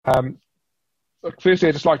Look, firstly,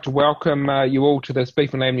 I'd just like to welcome you all to this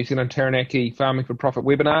Beef and Lamb New Zealand Taranaki Farming for Profit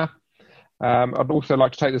webinar. I'd also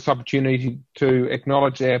like to take this opportunity to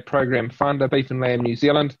acknowledge our program funder, Beef and Lamb New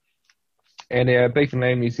Zealand, and our Beef and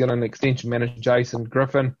Lamb New Zealand Extension Manager, Jason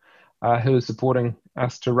Griffin, who is supporting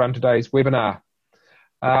us to run today's webinar.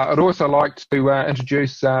 I'd also like to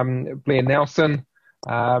introduce Blair Nelson,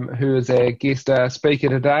 who is our guest speaker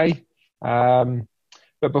today.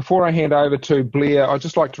 But before I hand over to Blair, I'd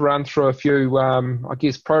just like to run through a few, I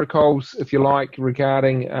guess, protocols, if you like,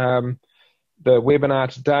 regarding the webinar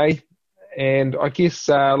today. And I guess,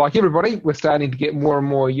 like everybody, we're starting to get more and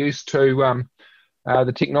more used to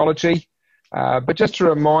the technology. But just a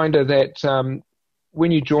reminder that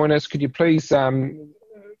when you join us, could you please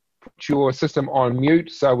put your system on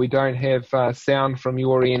mute so we don't have sound from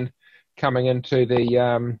your end coming into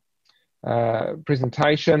the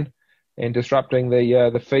presentation and disrupting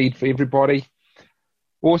the feed for everybody.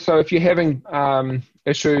 Also, if you're having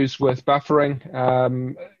issues with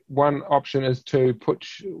buffering, one option is to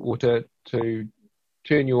to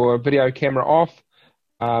turn your video camera off,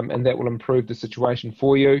 and that will improve the situation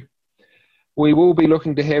for you. We will be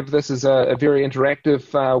looking to have this as a very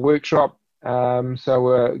interactive workshop, so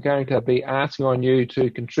we're going to be asking on you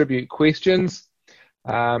to contribute questions.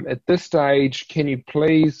 At this stage, can you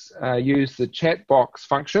please use the chat box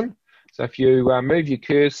function? So if you move your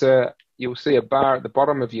cursor, you'll see a bar at the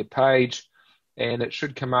bottom of your page, and it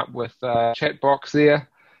should come up with a chat box there,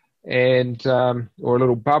 and or a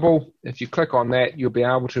little bubble. If you click on that, you'll be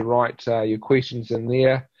able to write your questions in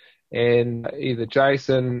there, and either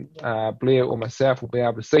Jason, Blair, or myself will be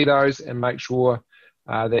able to see those and make sure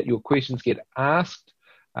that your questions get asked.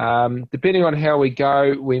 Depending on how we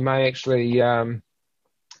go, we may actually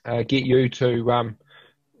get you to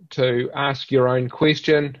ask your own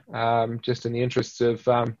question, just in the interests of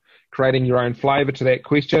creating your own flavour to that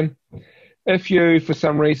question. If you, for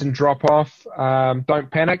some reason, drop off, don't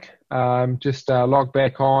panic. Just log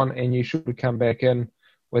back on and you should come back in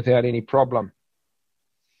without any problem.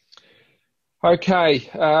 Okay,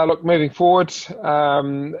 look, moving forward, just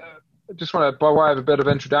want to, by way of a bit of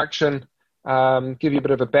introduction, give you a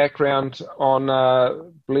bit of a background on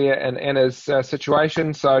Blair and Anna's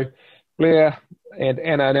situation. So Blair and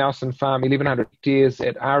Anna Nelson farm 1,100 hectares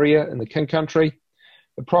at Aria in the King Country.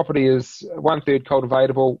 The property is 1/3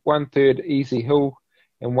 cultivatable, 1/3 easy hill,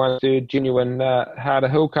 and 1/3 genuine harder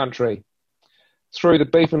hill country. Through the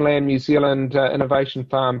Beef and Lamb New Zealand Innovation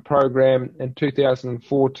Farm program in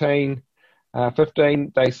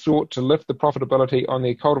 2014-15, they sought to lift the profitability on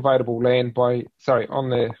the cultivatable land by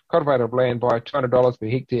 $200 per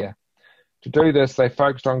hectare. To do this, they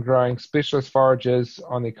focused on growing specialist forages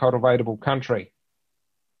on the cultivatable country.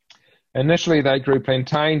 Initially, they grew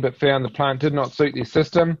plantain, but found the plant did not suit their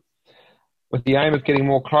system. With the aim of getting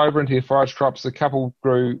more clover into their forage crops, the couple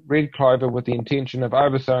grew red clover with the intention of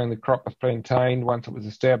oversowing the crop with plantain once it was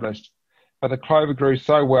established. But the clover grew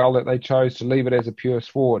so well that they chose to leave it as a pure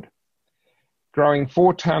sward. Growing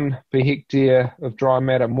 4 tonne per hectare of dry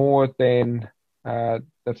matter more than the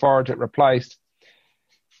forage it replaced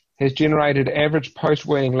has generated average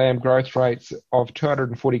post-weaning lamb growth rates of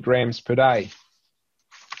 240 grams per day.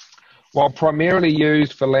 While primarily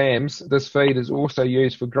used for lambs, this feed is also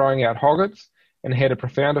used for growing out hoggets and had a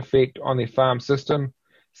profound effect on their farm system,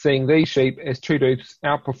 seeing these sheep as two dupes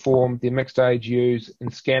outperform their mixed age ewes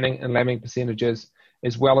in scanning and lambing percentages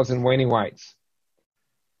as well as in weaning weights.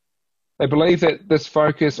 They believe that this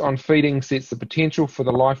focus on feeding sets the potential for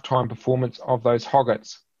the lifetime performance of those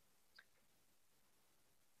hoggets.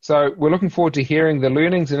 So we're looking forward to hearing the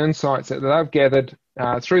learnings and insights that they've gathered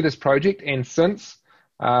through this project and since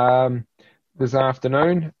this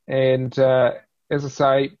afternoon. And as I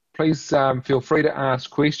say, please feel free to ask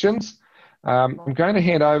questions. I'm going to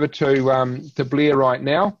hand over to Blair right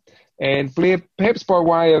now. And Blair, perhaps by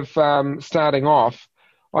way of starting off,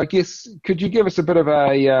 I guess, could you give us a bit of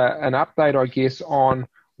an update, I guess, on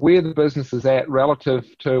where the business is at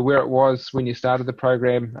relative to where it was when you started the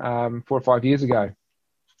program 4 or 5 years ago?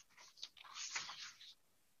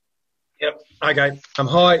 Yep. Okay.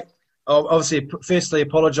 Hi. I'll obviously, firstly,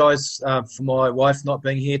 apologise for my wife not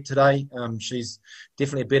being here today. She's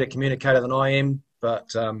definitely a better communicator than I am,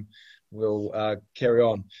 but we'll carry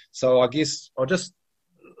on. So I guess I'll just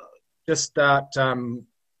start.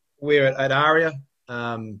 We're at Aria.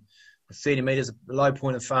 30 metres. The low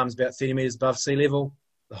point of the farm is about 30 metres above sea level.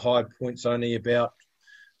 The high point's only about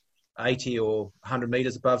 80 or 100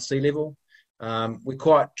 metres above sea level. We're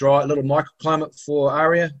quite dry, a little microclimate for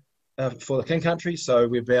Aria, for the King Country. So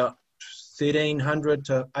we're about 1,300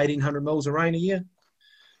 to 1,800 mils of rain a year.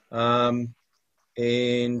 And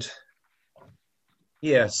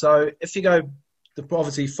Yeah, so if you go,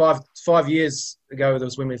 obviously 5 years ago, that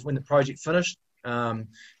was when the project finished, and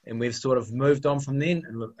we've sort of moved on from then.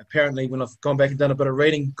 And apparently, when I've gone back and done a bit of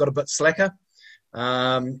reading, got a bit slacker.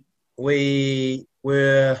 We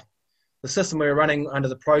were The system we were running under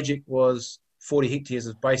the project was 40 hectares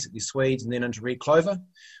of basically Swedes and then into red clover.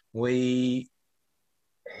 We've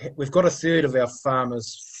got a third of our farm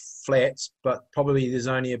as flats, but probably there's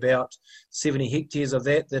only about 70 hectares of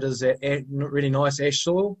that is really nice ash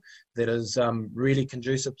soil that is really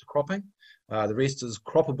conducive to cropping. The rest is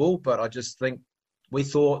croppable, but I just think we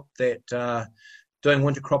thought that doing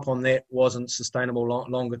winter crop on that wasn't sustainable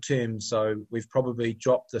longer term. So we've probably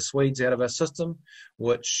dropped the Swedes out of our system,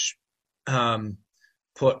 which meant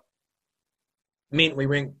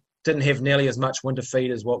we didn't have nearly as much winter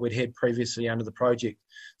feed as what we'd had previously under the project.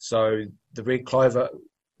 So the red clover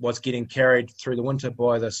was getting carried through the winter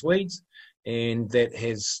by the Swedes, and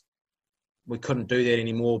we couldn't do that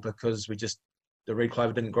anymore because the red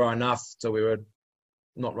clover didn't grow enough, so we were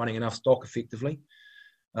not running enough stock effectively.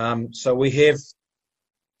 So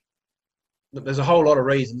there's a whole lot of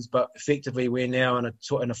reasons, but effectively we're now in a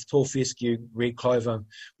tall fescue red clover,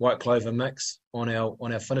 white clover mix on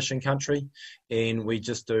our finishing country, and we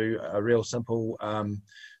just do a real simple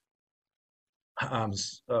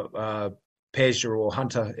pasture or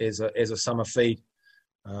hunter as a summer feed.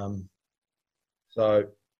 So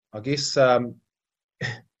I guess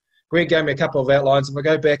Greg gave me a couple of outlines. If I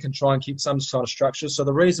go back and try and keep some sort of structure, so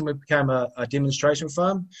the reason we became a demonstration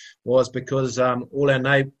farm was because all our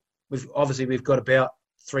neighbours, we've got about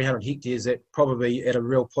 300 hectares that probably at a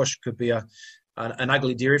real push could be an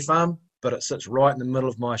ugly dairy farm, but it sits right in the middle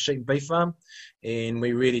of my sheep and beef farm, and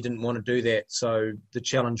we really didn't want to do that. So the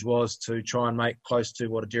challenge was to try and make close to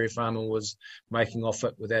what a dairy farmer was making off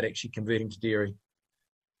it without actually converting to dairy.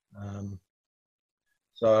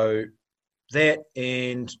 So that,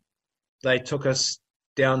 and they took us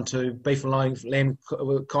down to beef and lamb,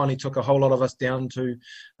 kindly took a whole lot of us down to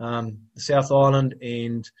the South Island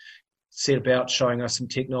and set about showing us some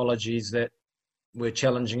technologies that were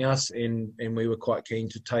challenging us, and we were quite keen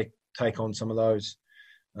to take on some of those.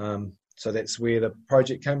 So that's where the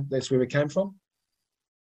project came. That's where we came from.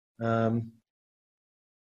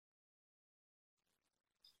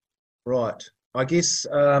 Right. I guess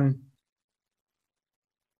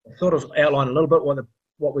sort of outline a little bit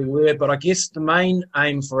what we were, but I guess the main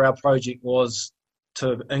aim for our project was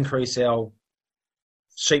to increase our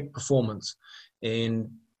sheep performance, and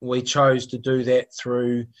we chose to do that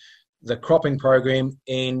through the cropping program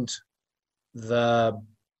and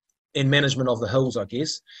management of the hills, I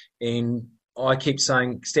guess. And I keep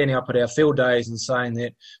standing up at our field days and saying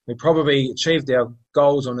that we probably achieved our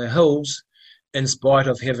goals on the hills in spite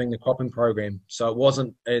of having the cropping program. So it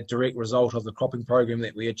wasn't a direct result of the cropping program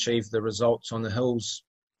that we achieved the results on the hills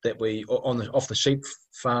that off the sheep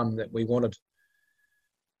farm that we wanted.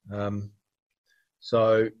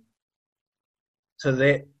 So to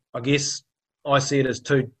that, I guess I see it as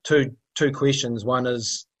two questions. One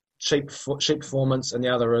is sheep performance, and the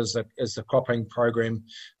other is the cropping program,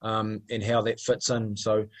 and how that fits in.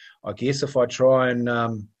 So I guess if I try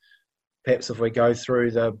and perhaps if we go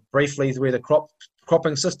through briefly where the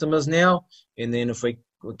cropping system is now, and then if we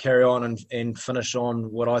carry on and finish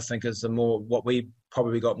on what I think is what we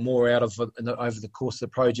probably got more out of over the course of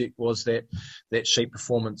the project was that sheep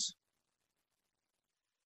performance.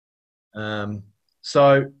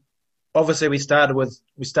 So obviously we started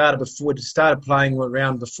playing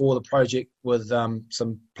around before the project with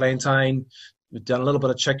some plantain. We've done a little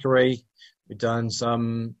bit of chicory. We've done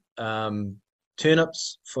some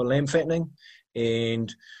turnips for lamb fattening,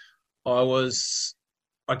 and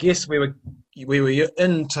I guess we were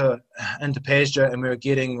into pasture, and we were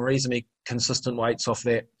getting reasonably consistent weights off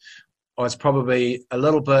that. I was probably a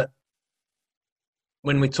little bit,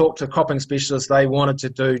 when we talked to cropping specialists, they wanted to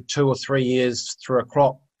do 2 or 3 years through a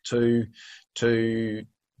crop to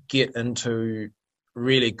get into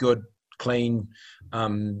really good, clean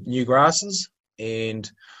new grasses.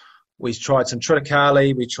 And we tried some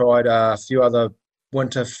triticale, we tried a few other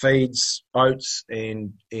winter feeds, oats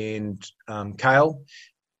and kale.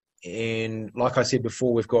 And like I said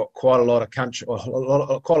before, we've got quite a lot of country, quite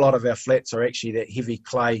a lot of our flats are actually that heavy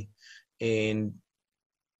clay, and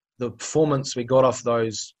the performance we got off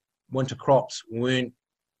those winter crops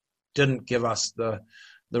didn't give us the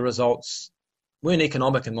results, weren't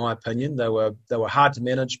economic in my opinion. They were hard to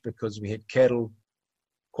manage because we had cattle,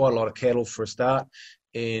 quite a lot of cattle for a start,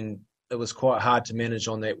 and it was quite hard to manage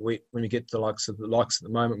on that wet. When we get to the likes at the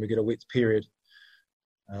moment, we get a wet period.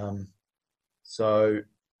 So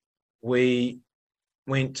we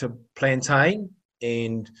went to plantain,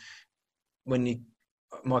 and when you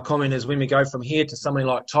my comment is when we go from here to something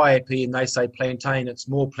like Taiapi and they say plantain, it's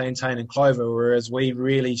more plantain and clover, whereas we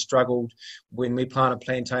really struggled when we planted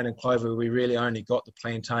plantain and clover. We really only got the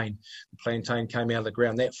plantain. The plantain came out of the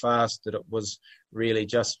ground that fast that it was really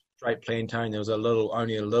just straight plantain. There was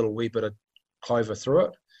only a little wee bit of clover through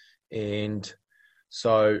it. And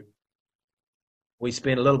so we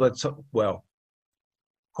spent a little bit,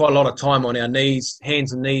 quite a lot of time on our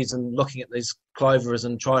hands and knees, and looking at these clovers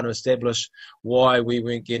and trying to establish why we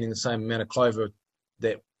weren't getting the same amount of clover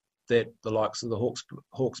that the likes of the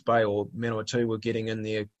Hawke's Bay or Manawatu were getting in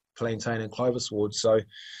their plantain and clover sward. So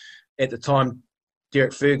at the time,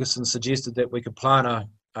 Derek Ferguson suggested that we could plant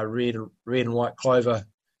a red and white clover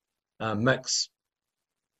mix,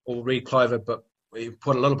 or red clover, but we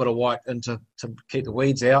put a little bit of white in to keep the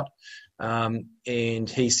weeds out. And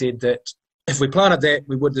he said that if we planted that,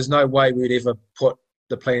 there's no way we'd ever put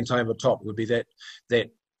the plantain over top. It would be that the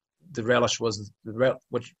relish was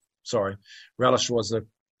relish was the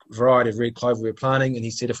variety of red clover we were planting. And he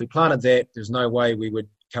said if we planted that, there's no way we would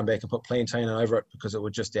come back and put plantain over it because it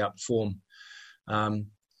would just outperform.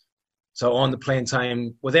 So on the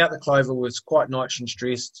plantain, without the clover, was quite nitrogen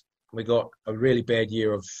stressed. We got a really bad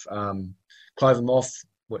year of clover moth,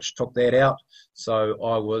 which took that out. So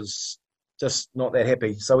I was just not that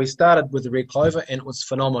happy. So we started with the red clover, and it was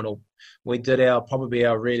phenomenal. We did some of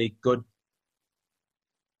our really good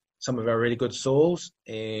soils,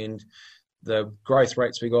 and the growth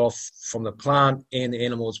rates we got off from the plant and the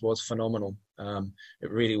animals was phenomenal. It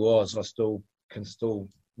really was. I can still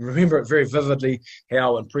remember it very vividly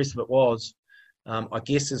how impressive it was. I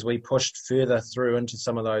guess as we pushed further through into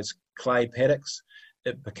some of those clay paddocks,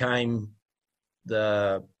 it became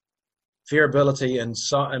the variability and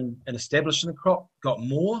establishing the crop got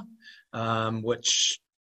more, which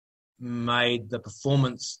made the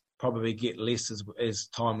performance probably get less as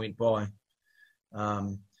time went by.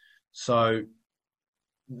 So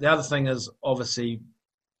the other thing is obviously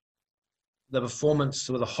the performance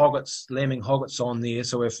with the hoggets, lambing hoggets on there.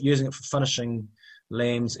 So we're using it for finishing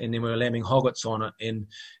lambs, and then we were lambing hoggets on it, and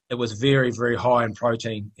it was very, very high in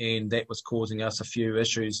protein, and that was causing us a few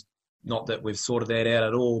issues. Not that we've sorted that out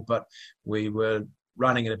at all, but we were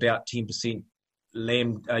running at about 10%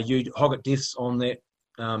 hogget deaths on that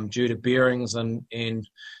due to bearings and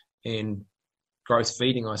growth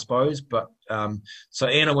feeding, I suppose. But so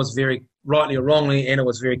Anna was very, rightly or wrongly, Anna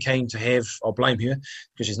was very keen to have, I'll blame her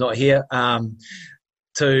because she's not here,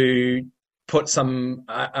 to put some,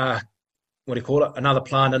 another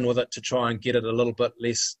plant in with it to try and get it a little bit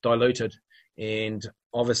less diluted. And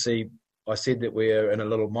obviously, I said that we're in a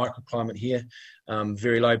little microclimate here,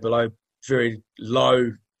 very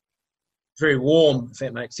warm, if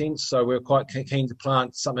that makes sense. So we're quite keen to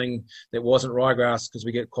plant something that wasn't ryegrass, because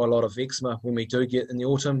we get quite a lot of eczema when we do get in the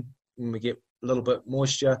autumn. When we get a little bit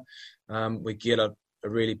moisture, we get a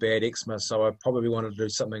really bad eczema. So I probably wanted to do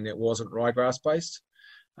something that wasn't ryegrass based.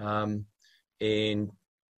 And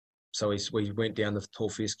so we went down the tall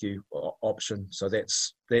fescue option. So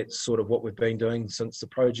that's sort of what we've been doing since the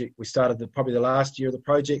project. We started probably the last year of the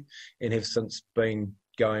project and have since been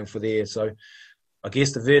going for there. So I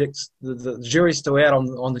guess the verdict's, the jury's still out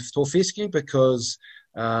on the tall fescue, because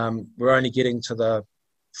we're only getting to the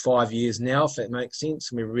 5 years now, if that makes sense.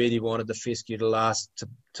 And we really wanted the fescue to last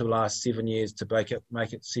 7 years to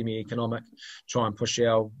make it semi-economic, try and push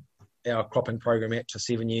our cropping program out to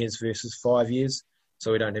 7 years versus 5 years,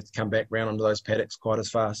 so we don't have to come back round onto those paddocks quite as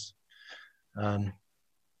fast.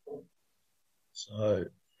 So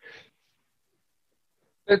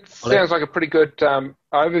it sounds like a pretty good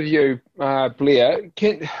overview, Blair.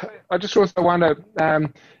 I just also wonder,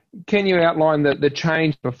 can you outline the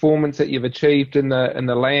change performance that you've achieved in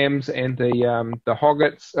the lambs and the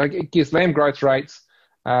hoggets? I guess lamb growth rates,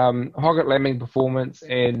 hogget lambing performance,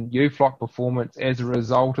 and ewe flock performance as a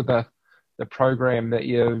result of the program that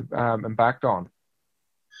you've embarked on.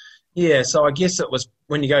 Yeah, so I guess it was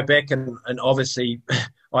when you go back and obviously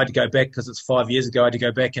I had to go back because it's 5 years ago. I had to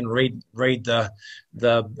go back and read the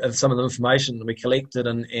some of the information that we collected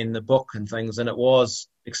in the book and things, and it was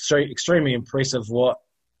extremely impressive what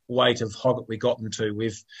weight of hogget we got into.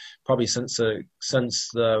 We've probably since for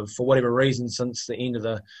whatever reason, since the end of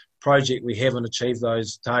the project, we haven't achieved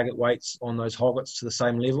those target weights on those hoggets to the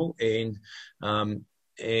same level, and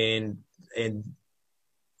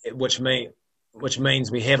which means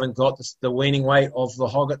we haven't got the weaning weight of the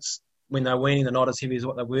hoggets. When they're weaning, they're not as heavy as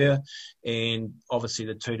what they were, and obviously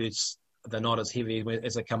the two-tooths, they're not as heavy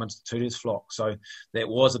as they come into the two-tooth flock. So that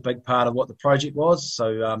was a big part of what the project was.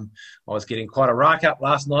 So I was getting quite a rack up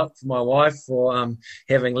last night for my wife for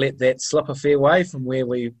having let that slip a fair way from where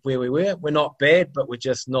we were. We're not bad, but we're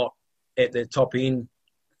just not at the top end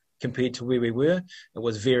compared to where we were. It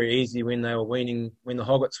was very easy when they were weaning, when the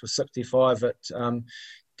hoggets were 65 at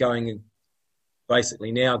going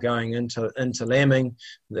into lambing.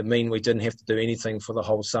 That mean we didn't have to do anything for the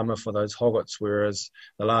whole summer for those hoggets, whereas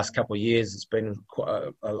the last couple of years it's been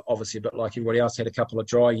obviously a bit like everybody else, had a couple of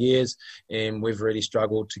dry years, and we've really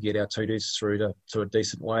struggled to get our two deuces through to a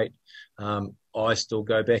decent weight. I still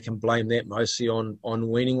go back and blame that mostly on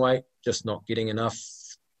weaning weight, just not getting enough,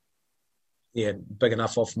 big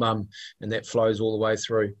enough off mum, and that flows all the way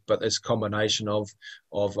through. But this combination of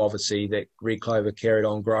obviously that red clover carried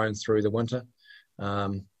on growing through the winter.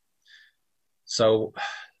 So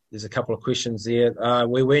there's a couple of questions there.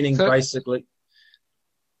 We're weaning basically.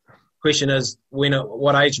 Question is,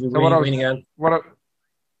 what age are we weaning at? Where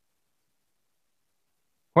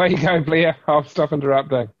are you going, Blair? I'll stop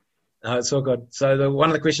interrupting. No, it's all good. So one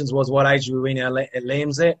of the questions was, what age are we weaning our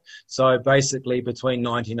lambs at? So basically between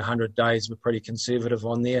 90 and 100 days, we're pretty conservative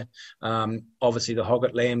on there. Obviously the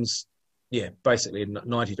hogget lambs, basically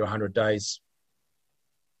 90 to 100 days.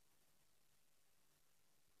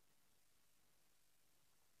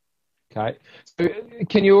 Okay. So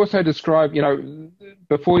can you also describe,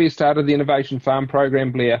 before you started the Innovation Farm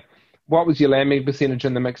program, Blair, what was your lambing percentage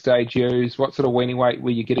in the mixed age ewes? What sort of weaning weight were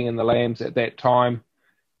you getting in the lambs at that time?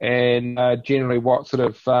 And generally, what sort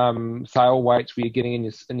of sale weights were you getting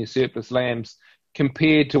in your surplus lambs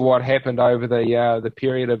compared to what happened over the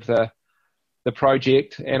period of the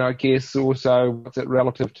project? And I guess also, what's it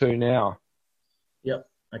relative to now? Yep.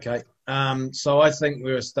 Okay. So I think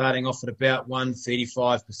we were starting off at about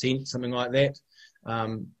 135%, something like that.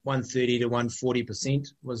 130 to 140%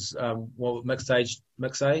 was mixed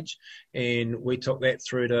age, and we took that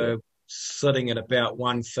through to sitting at about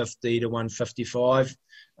 150 to 155.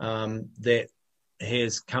 That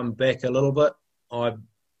has come back a little bit. I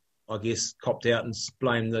guess copped out and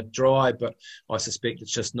blamed the dry, but I suspect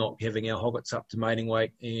it's just not having our hoggets up to mating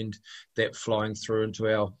weight and that flowing through into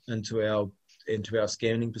our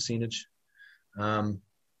scanning percentage. As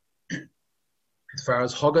far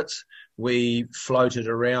as hoggets, we floated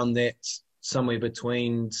around that somewhere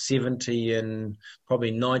between 70 and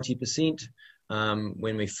probably 90%.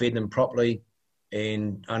 When we fed them properly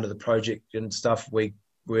and under the project and stuff, we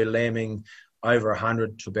were lambing over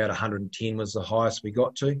 100 to about 110 was the highest we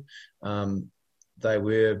got to. They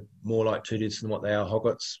were more like two deuces than what they are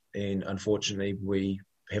hoggets, and unfortunately we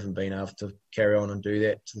haven't been able to carry on and do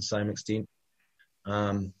that to the same extent.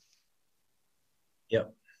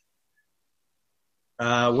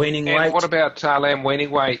 Weaning weight. What about lamb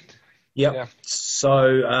weaning weight? Yep. Yeah.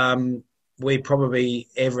 So we probably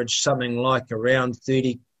averaged something like around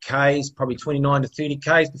 30 Ks, probably 29 to 30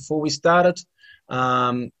 Ks before we started.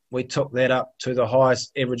 We took that up to the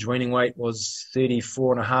highest average weaning weight was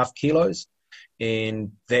 34.5 kilos,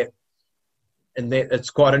 and that it's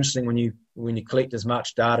quite interesting when you collect as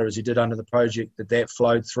much data as you did under the project that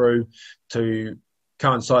flowed through to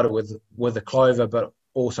coincided with the clover, but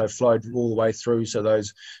also flowed all the way through. So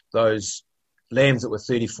those lambs that were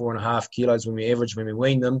 34.5 kilos when we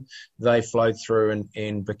weaned them, they flowed through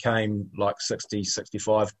and became like 60,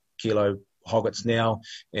 65 kilo hoggets now,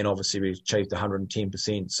 and obviously we achieved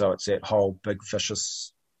 110%. So it's that whole big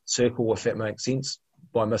vicious circle, if that makes sense.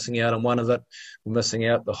 By missing out on one of it, we're missing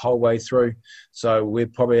out the whole way through. So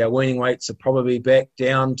our weaning weights are probably back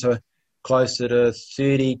down to closer to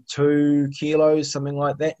 32 kilos, something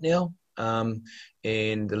like that now. And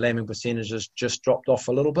the lambing percentages just dropped off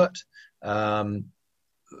a little bit. So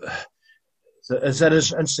it's an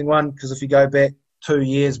interesting one, because if you go back 2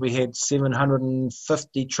 years, we had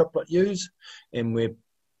 750 triplet ewes, and we're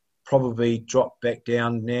probably dropped back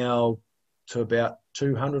down now to about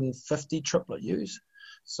 250 triplet ewes.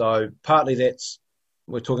 So partly that's,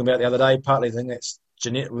 we were talking about the other day, partly I think that's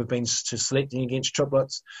genetic, we've been selecting against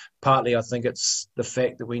triplets. Partly I think it's the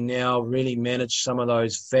fact that we now really manage some of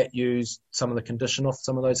those fat ewes, some of the condition off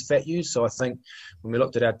some of those fat ewes. So I think when we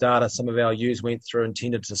looked at our data, some of our ewes went through and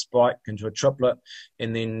tended to spike into a triplet,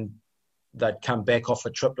 and then they'd come back off a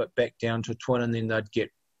triplet back down to a twin, and then they'd get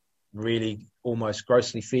really almost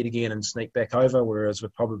grossly fed again and sneak back over, whereas we're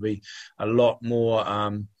probably a lot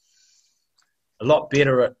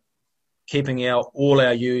better at keeping all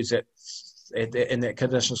our ewes in that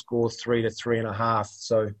condition score 3 to 3.5.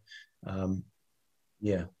 So,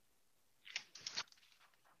 yeah.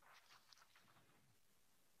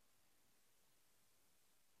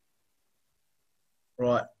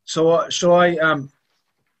 Right. So,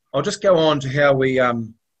 I'll just go on to how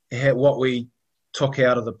what we took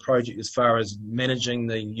out of the project as far as managing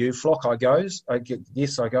the ewe flock. goes.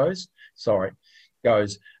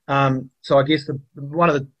 So I guess one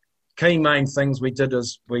of the key main things we did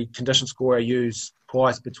is we condition score our ewes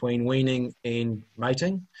twice between weaning and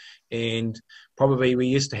mating, and probably we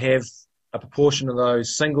used to have a proportion of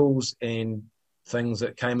those singles and things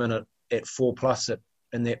that came in at 4+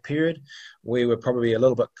 in that period. We were probably a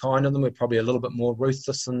little bit kinder than them. We're probably a little bit more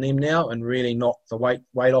ruthless than them now, and really knock the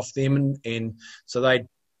weight off them, and so they.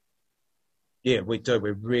 Yeah, we do.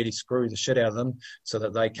 We really screw the shit out of them so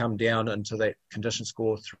that they come down into that condition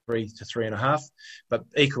score 3 to 3.5. But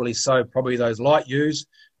equally so, probably those light ewes,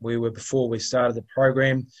 before we started the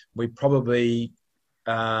program, we probably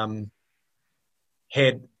had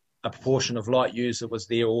a proportion of light ewes that was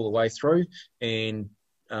there all the way through. And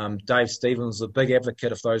Dave Stevens was a big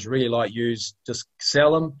advocate of those really light ewes, just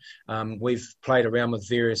sell them. We've played around with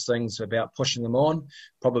various things about pushing them on.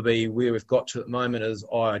 Probably where we've got to at the moment is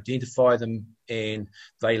I identify them and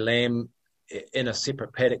they lamb in a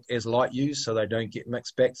separate paddock as light ewes, so they don't get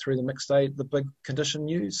mixed back through the mixed state, the big condition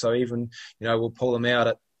ewes. So even, we'll pull them out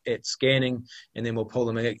at scanning, and then we'll pull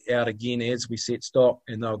them out again as we set stock,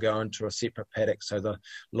 and they'll go into a separate paddock. So the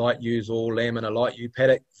light ewes all lamb in a light ewe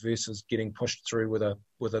paddock versus getting pushed through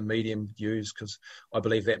with a medium ewes, because I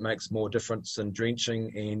believe that makes more difference in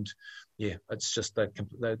drenching, and it's just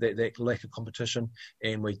that lack of competition,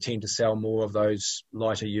 and we tend to sell more of those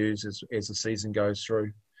lighter ewes as the season goes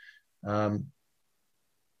through.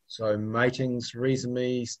 So mating's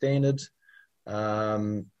reasonably standard.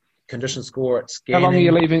 Condition score at scanning. How long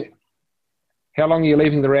are you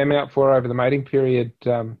leaving the ram out for over the mating period,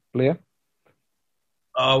 Blair?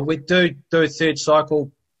 We do a third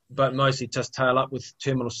cycle, but mostly just tail up with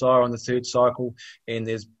terminal sire on the third cycle, and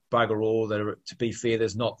there's bugger all that are, to be fair,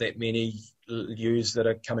 there's not that many ewes that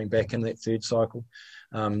are coming back in that third cycle.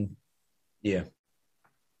 Yeah.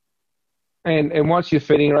 And what's your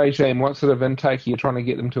feeding regime? What sort of intake are you trying to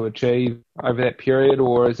get them to achieve over that period,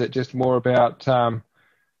 or is it just more about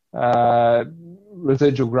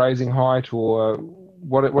residual grazing height, or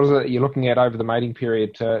what is it you're looking at over the mating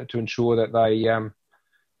period to ensure that they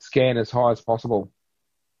scan as high as possible?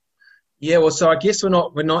 Yeah, well, so I guess we're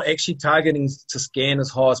not actually targeting to scan as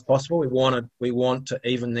high as possible. We want to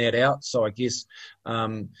even that out. So I guess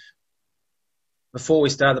before we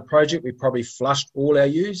started the project, we probably flushed all our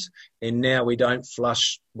ewes, and now we don't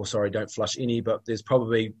flush any, but there's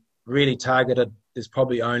probably really targeted. There's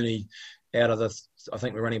probably only out of I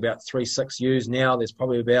think we're running about 3-6 ewes now. There's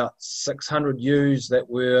probably about 600 ewes that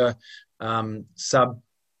were sub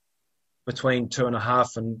between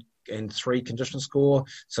 2.5 and 3 condition score.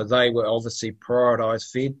 So they were obviously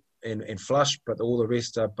prioritised fed and flush, but all the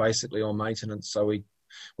rest are basically on maintenance. So we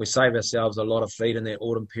save ourselves a lot of feed in that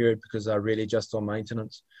autumn period because they're really just on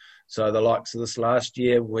maintenance. So the likes of this last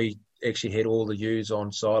year, we actually had all the ewes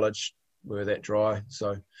on silage, were that dry.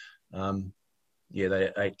 So they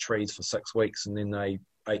ate trees for 6 weeks, and then they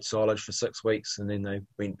ate silage for 6 weeks, and then they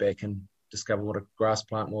went back and discovered what a grass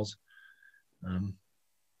plant was.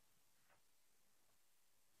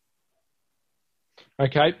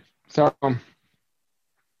 Okay, so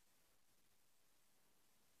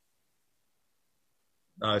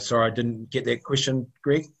sorry, I didn't get that question,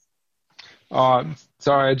 Greg. Oh,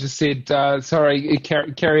 sorry, I just said, sorry,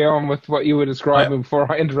 carry on with what you were describing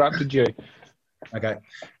before I interrupted you. Okay.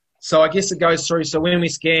 So I guess it goes through. So when we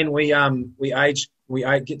scan, we get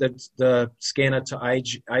the scanner to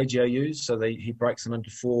age our ewes. So he breaks them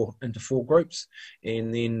into four groups,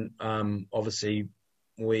 and then obviously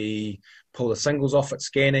we pull the singles off at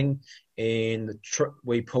scanning, and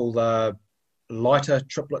we pull the lighter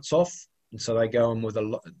triplets off, and so they go in with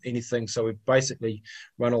anything. So we basically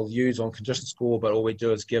run all the ewes on condition score, but all we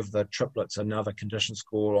do is give the triplets another condition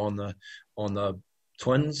score on the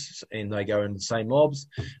twins, and they go in the same mobs.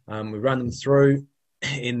 We run them through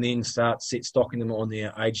and then start set stocking them on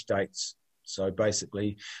their age dates. So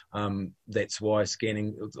basically, that's why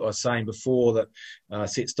scanning, I was saying before that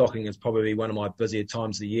set stocking is probably one of my busier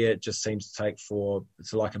times of the year. It just seems to take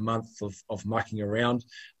it's like a month of mucking around.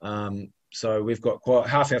 So we've got quite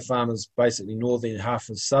half our farmers basically northerly and half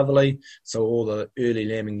is southerly. So all the early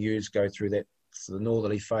lambing ewes go through that. So the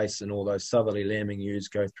northerly face, and all those southerly lambing ewes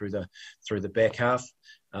go through the back half.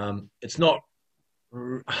 It's not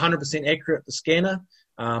 100% accurate, the scanner,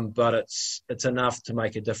 but it's enough to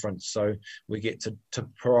make a difference. So we get to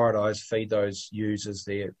prioritise feed those ewes as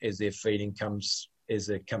their feeding comes, as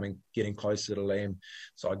they're getting closer to lamb.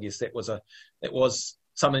 So I guess that was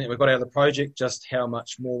something that we got out of the project, just how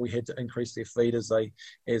much more we had to increase their feed as they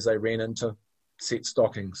ran into set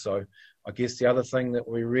stocking. So I guess the other thing that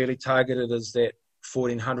we really targeted is that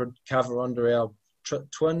 1,400 cover under our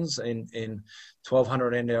twins and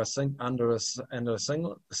 1,200 under our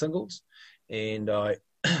singles. And I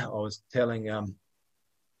was telling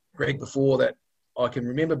Greg before that I can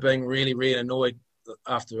remember being really, really annoyed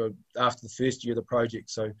after the first year of the project.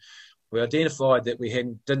 So we identified that we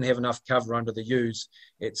didn't have enough cover under the ewes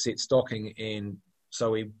at set stocking, and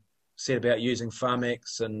so we set about using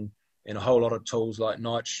Farmex and a whole lot of tools like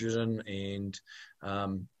nitrogen and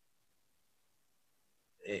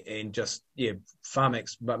just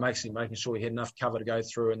Farmex, but making sure we had enough cover to go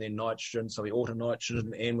through, and then nitrogen. So we auto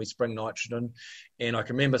nitrogen and we spring nitrogen. And I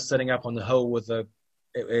can remember sitting up on the hill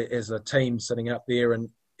as a team sitting up there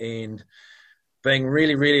and being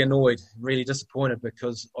really, really annoyed, really disappointed,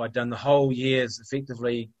 because I'd done the whole years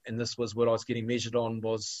effectively, and this was what I was getting measured on,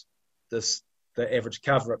 was the average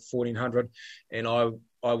cover at 1400, and I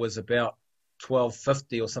was about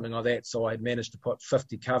 1250 or something like that. So I had managed to put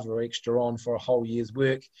 50 cover extra on for a whole year's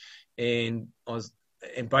work, and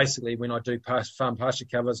basically when I do farm pasture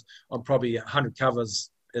covers, I'm probably 100 covers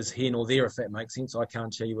is here nor there, if that makes sense. I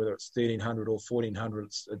can't tell you whether it's 1300 or 1400.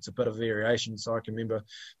 It's a bit of variation. So I can remember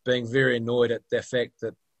being very annoyed at the fact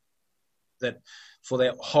that for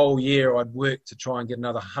that whole year I'd worked to try and get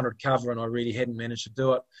another 100 cover, and I really hadn't managed to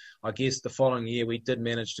do it. I guess the following year we did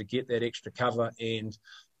manage to get that extra cover, and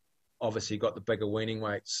obviously got the bigger weaning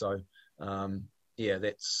weights. So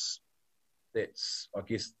that's I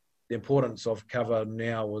guess the importance of cover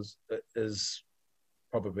now was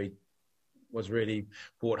really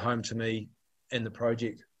brought home to me in the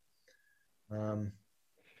project.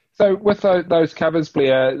 So with those covers,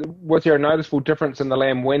 Blair, was there a noticeable difference in the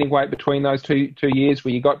lamb weaning weight between those two years,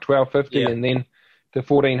 where you got 1250 and then to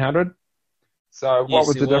 1400? So what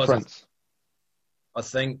was the difference? I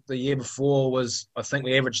think the year before we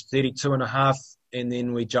averaged 32.5, and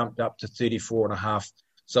then we jumped up to 34.5.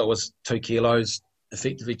 So it was 2 kilos,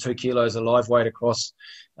 effectively 2 kilos of live weight across.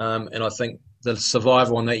 And I think the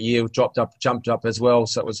survival on that year jumped up as well.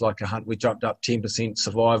 So it was like we jumped up 10%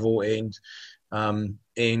 survival and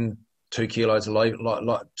 2 kilos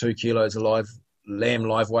of lamb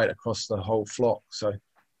live weight across the whole flock. So,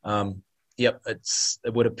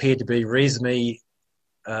 it would appear to be reasonably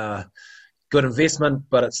good investment,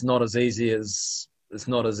 but it's not as easy as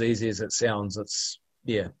it sounds. It's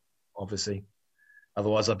obviously.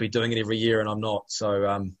 Otherwise, I'd be doing it every year, and I'm not.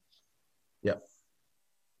 So,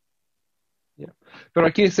 Yeah, but I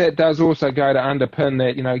guess that does also go to underpin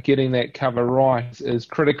that, getting that cover right is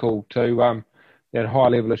critical to that high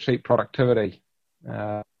level of sheep productivity,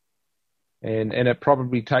 and it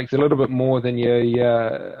probably takes a little bit more than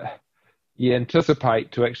you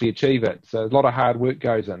anticipate to actually achieve it. So a lot of hard work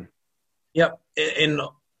goes in. Yep, and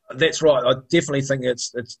that's right. I definitely think it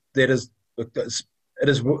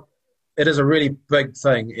is a really big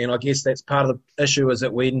thing, and I guess that's part of the issue, is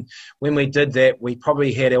that when we did that, we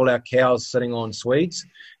probably had all our cows sitting on Swedes,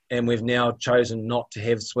 and we've now chosen not to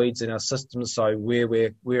have Swedes in our system. So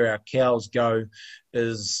where our cows go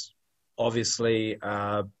is obviously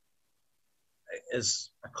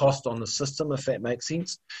is a cost on the system, if that makes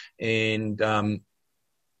sense. And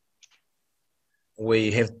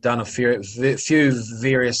we have done a few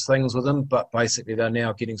various things with them, but basically they're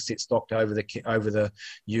now getting set stocked over the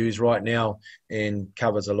ewes right now, and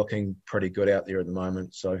covers are looking pretty good out there at the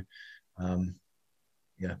moment. So,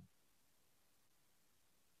 yeah.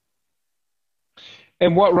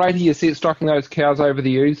 And what rate are you set stocking those cows over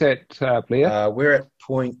the ewes at, Blair? We're at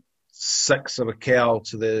 0.6 of a cow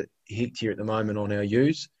to the hectare at the moment on our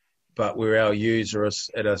ewes, but where our ewes are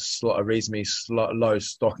at a reasonably low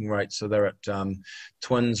stocking rate. So they're at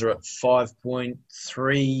twins are at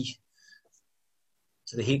 5.3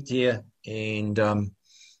 to the hectare, and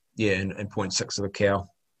 0.6 of a cow.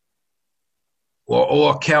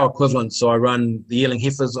 Or cow equivalent. So I run the yearling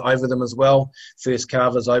heifers over them as well, first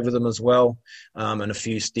calvers over them as well, and a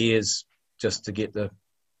few steers just to get to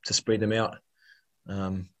spread them out.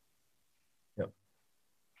 Yep.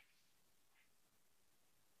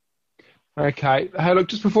 Okay. Hey, look,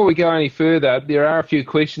 just before we go any further, there are a few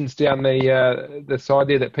questions down the side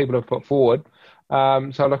there that people have put forward.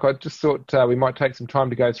 So look, I just thought we might take some time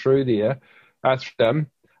to go through them.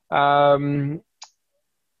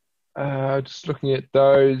 Just looking at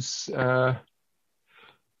those.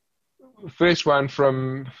 First one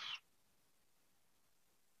from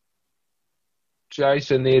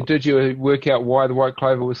Jason there. Did you work out why the white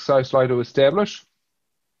clover was so slow to establish?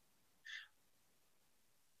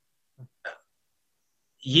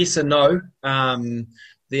 Yes and no.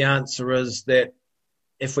 The answer is that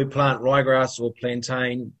if we plant ryegrass or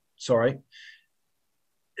plantain,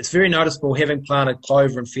 it's very noticeable having planted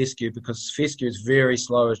clover and fescue, because fescue is very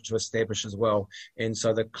slow to establish as well. And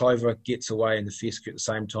so the clover gets away in the fescue at the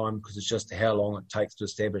same time, because it's just how long it takes to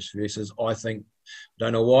establish, versus I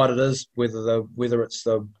don't know what it is, whether it's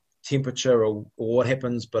the temperature or what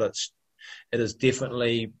happens, but it is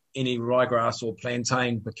definitely any ryegrass or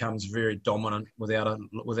plantain becomes very dominant without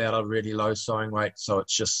a really low sowing rate. So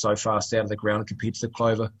it's just so fast out of the ground compared to the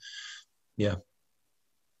clover. Yeah.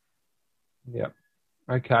 Yeah.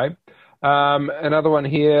 Okay. Another one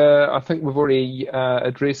here. I think we've already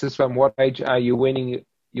addressed this one. What age are you weaning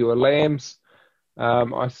your lambs?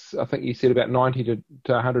 I think you said about 90 to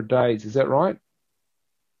 100 days. Is that right?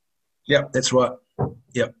 Yep, that's right.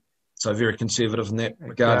 Yep. So very conservative in that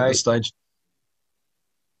regard at this stage.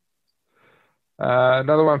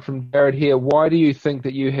 Another one from Jared here. Why do you think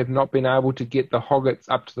that you have not been able to get the hoggets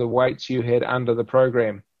up to the weights you had under the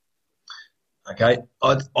program? Okay.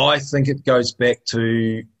 I think it goes back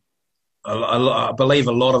to, I believe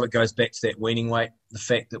a lot of it goes back to that weaning weight. The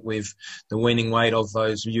fact that the weaning weight of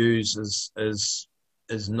those ewes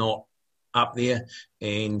is not up there,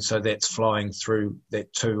 and so that's flowing through,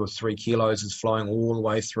 that 2 or 3 kilos is flowing all the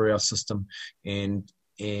way through our system, and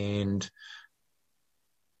that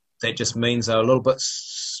just means they're a little bit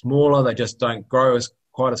smaller. They just don't grow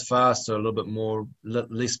quite as fast. They're a little bit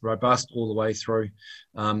less robust all the way through.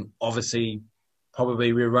 Obviously,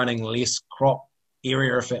 probably we're running less crop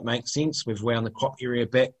area, if that makes sense. We've wound the crop area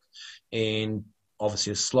back, and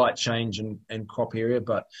obviously a slight change in crop area,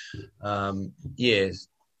 but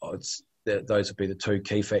those would be the 2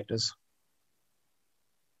 key factors.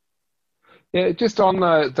 Yeah, just on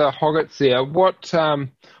the hoggets there, what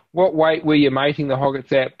weight were you mating the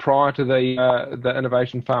hoggets at prior to the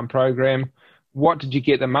Innovation Farm program? What did you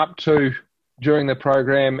get them up to during the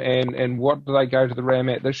program, and what do they go to the ram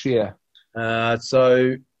at this year?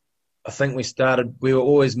 So I think we were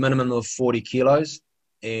always minimum of 40 kilos,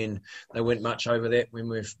 and they weren't much over that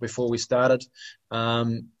before we started.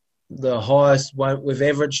 The highest weight we've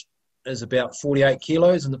averaged is about 48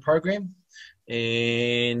 kilos in the program,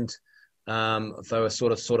 and they were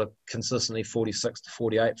sort of consistently 46 to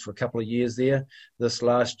 48 for a couple of years there. This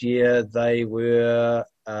last year they were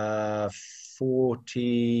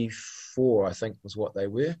 44, I think was what they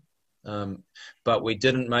were. But we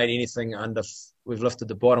didn't make anything under, we've lifted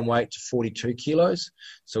the bottom weight to 42 kilos,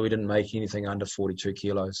 so we didn't make anything under 42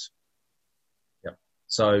 kilos. Yep.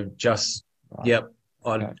 So just, right. Yep.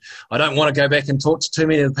 Okay. I don't want to go back and talk to too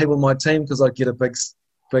many of the people on my team because I'd get a big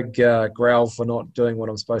growl for not doing what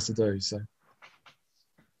I'm supposed to do. So.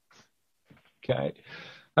 Okay,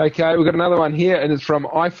 we've got another one here, and it's from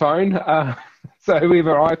iPhone. So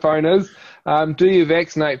whoever iPhone is, do you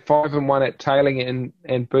vaccinate 5-in-1 at tailing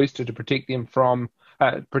and booster to protect them for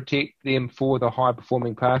the high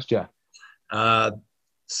performing pasture?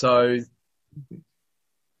 So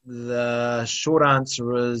the short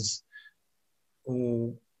answer is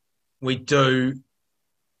we do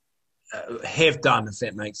have done, if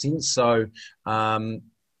that makes sense. So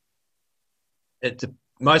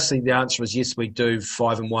mostly the answer is yes, we do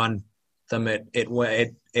 5-in-1 them at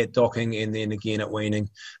docking and then again at weaning.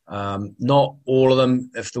 Not all of them.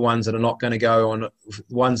 If the ones that are not going to go on,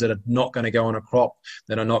 a crop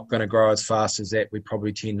that are not going to grow as fast as that, we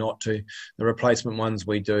probably tend not to. The replacement ones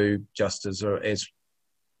we do just as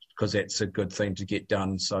because that's a good thing to get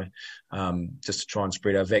done. So just to try and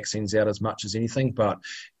spread our vaccines out as much as anything. But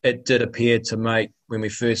it did appear to make, when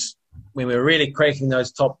we were really cracking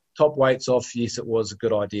those top weights off, yes, it was a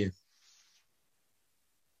good idea.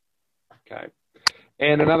 Okay.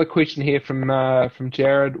 And another question here from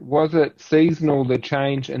Jared. Was it seasonal, the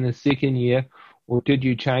change in the second year, or did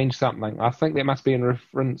you change something? I think that must be in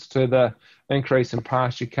reference to the increase in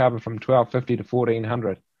pasture cover from 1250 to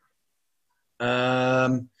 1400.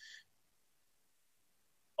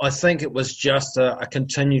 I think it was just a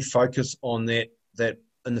continued focus on that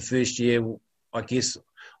in the first year. I guess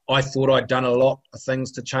I thought I'd done a lot of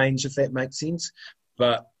things to change, if that makes sense.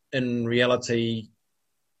 But in reality,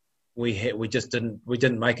 we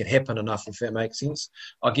didn't make it happen enough, if that makes sense.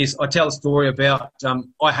 I guess I tell a story about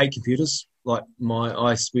I hate computers. Like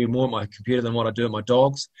I swear more at my computer than what I do at my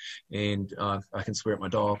dogs, and I can swear at my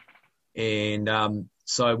dog. And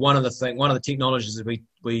so one of the technologies that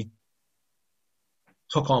we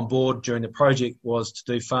took on board during the project was to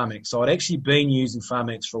do Farmex. So I'd actually been using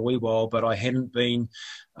Farmex for a wee while, but I hadn't been,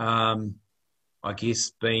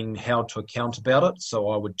 being held to account about it. So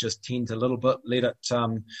I would just tend to a little bit let it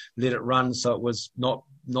run, so it was not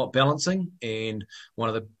balancing. And one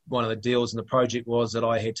of the deals in the project was that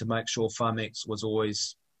I had to make sure Farmex was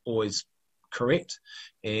always correct,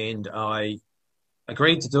 and I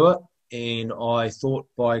agreed to do it. And I thought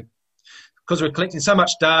because we're collecting so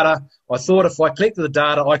much data, I thought if I collected the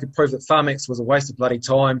data, I could prove that Farmex was a waste of bloody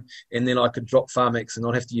time, and then I could drop Farmex and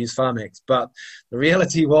not have to use Farmex. But the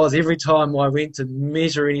reality was, every time I went to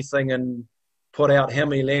measure anything in put out how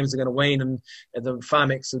many lambs are going to wean, and the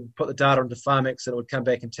Farmex would put the data into Farmex, and it would come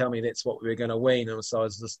back and tell me that's what we were going to wean. And so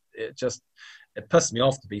it pissed me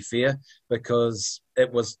off, to be fair, because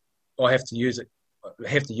I have to use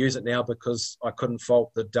it now because I couldn't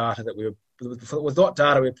fault the data that with what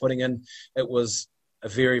data we were putting in. It was a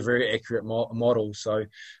very, very accurate model. So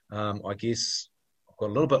I guess I got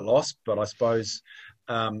a little bit lost, but I suppose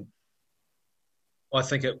I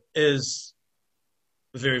think it is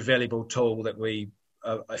a very valuable tool that we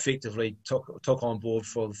effectively took on board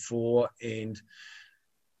for, and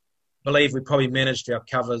believe we probably managed our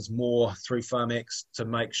covers more through Farmex to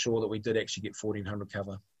make sure that we did actually get 1,400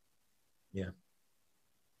 cover. Yeah.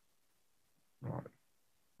 Right.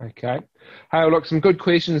 Okay. Hey, look, some good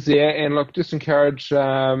questions there, and look, just encourage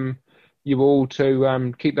you all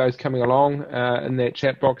to keep those coming along in that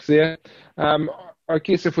chat box there. I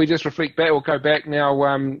guess if we just reflect back, or go back now,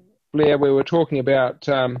 Blair, we were talking about,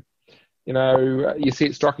 your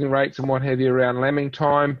set stocking rates and what have you around lambing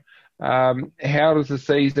time. How does the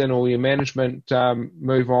season or your management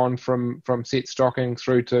move on from set stocking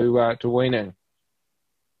through to weaning?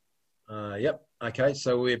 Yep. Okay.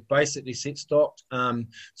 So we're basically set stocked.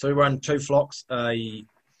 So we run 2 flocks.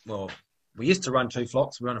 We used to run 2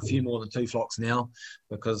 flocks. We run a few more than 2 flocks now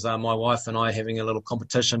because my wife and I are having a little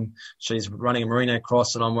competition. She's running a Merino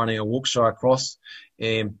cross and I'm running a Yorkshire cross.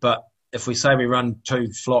 But if we say we run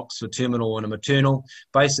 2 flocks, for terminal and a maternal,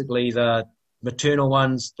 basically the maternal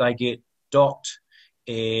ones, they get docked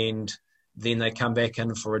and then they come back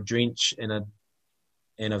in for a drench and a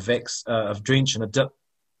drench and a dip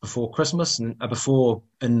before Christmas and before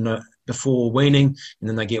weaning, and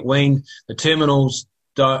then they get weaned. The terminals,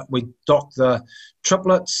 we dock the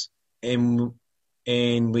triplets and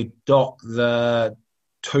we dock the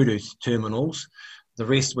 2-tooth terminals. The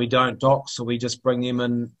rest we don't dock, so we just bring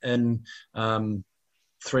them in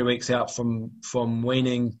 3 weeks out from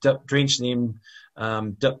weaning, drench them,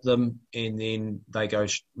 dip them, and then they go.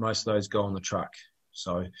 Most of those go on the truck.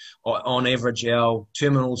 So on average, our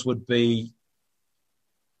terminals would be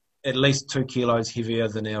at least 2 kilos heavier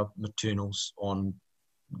than our maternals on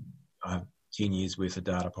 10 years worth of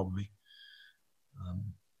data, probably.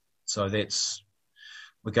 So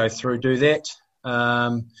we go through, do that.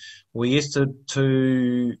 We used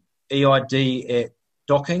to EID at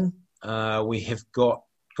docking. We have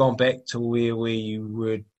gone back to where we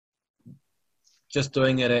were just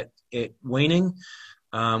doing it at weaning.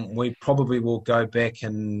 We probably will go back,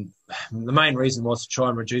 and the main reason was to try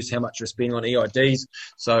and reduce how much we're spending on EIDs.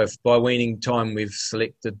 So if by weaning time we've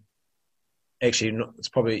selected, we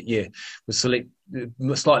select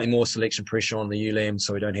slightly more selection pressure on the ewe lambs,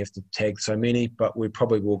 so we don't have to tag so many. But we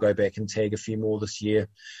probably will go back and tag a few more this year,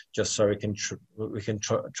 just so we can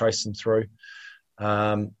trace them through.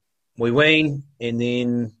 We wean, and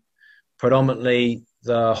then predominantly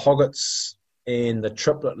the hoggets and the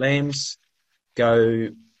triplet lambs go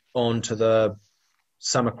on to the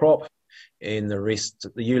summer crop, and the rest,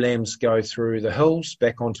 the ewe lambs, go through the hills,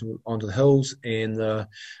 back onto the hills, and the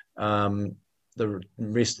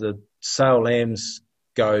rest of the sale lambs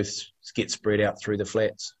get spread out through the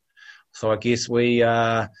flats. So I guess we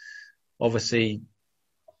obviously,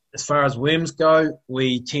 as far as worms go,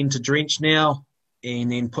 we tend to drench now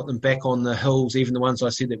and then put them back on the hills. Even the ones I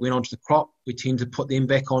said that went onto the crop, we tend to put them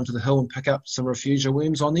back onto the hill and pick up some refugia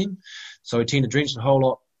worms on them. So we tend to drench the whole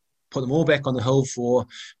lot, put them all back on the hill for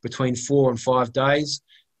between 4 and 5 days,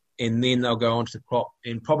 and then they'll go onto the crop.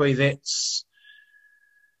 And probably that's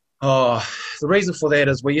the reason for that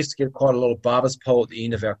is we used to get quite a lot of barber's pole at the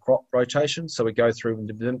end of our crop rotation. So we go through, and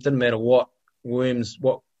it didn't matter what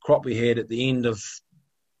crop we had at the end of,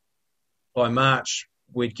 by March,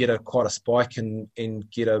 we'd get quite a spike and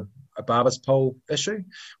get a barber's pole issue.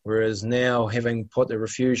 Whereas now, having put the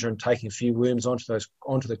refugia and taking a few worms onto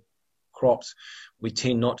the crops, we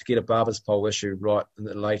tend not to get a barber's pole issue right in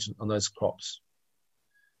the late on those crops.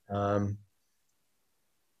 And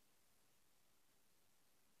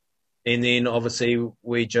then obviously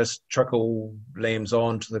we just trickle lambs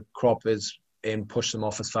onto the crop and push them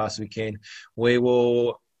off as fast as we can. We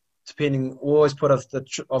will, always put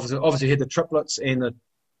obviously hit the triplets and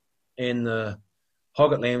the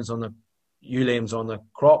hogget lambs on the ewe lambs on the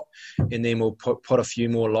crop, and then we'll put a few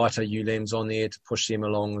more lighter ewe lambs on there to push them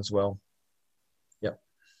along as well. Yep.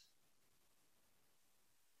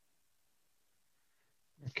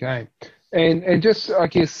 Okay. And just, I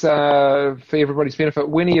guess, for everybody's benefit,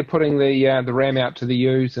 when are you putting the ram out to the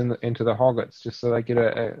ewes and into the hoggets, just so they get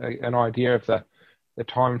an idea of the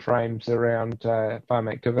time frames around farm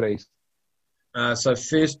activities? So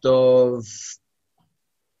 1st of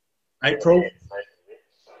April.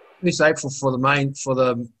 This April for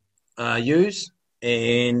the ewes,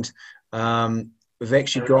 and we've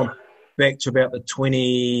actually gone back to about the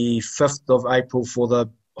 25th of April for the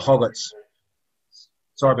hoggets.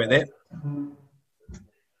 Sorry about that.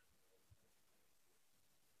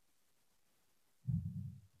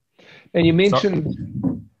 And you mentioned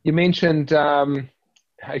you mentioned that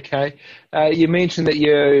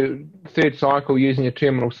your third cycle using a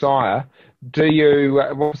terminal sire. Do you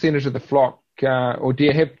what percentage of the flock, or do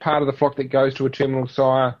you have part of the flock that goes to a terminal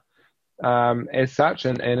sire as such,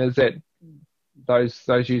 and is that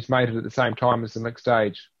those ewes mated at the same time as the mixed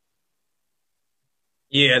age?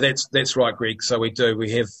 Yeah, that's right, Greg. So we do.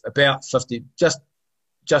 We have about 50, just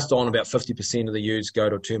on about 50% of the ewes go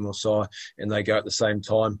to a terminal sire, and they go at the same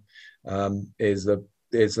time as the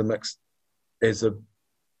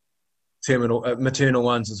terminal maternal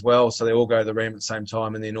ones as well. So they all go to the ram at the same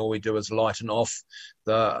time, and then all we do is lighten off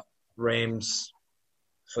the rams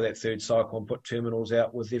for that third cycle and put terminals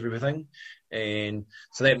out with everything. And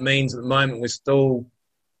so that means at the moment we still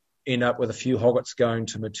end up with a few hoggets going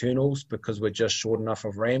to maternals because we're just short enough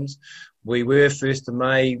of rams. We were first of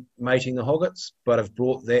May mating the hoggets, but I've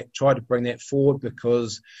tried to bring that forward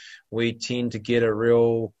because we tend to get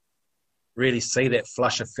really see that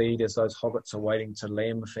flush of feed as those hoggets are waiting to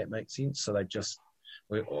lamb, if that makes sense. So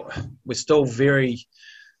we're still getting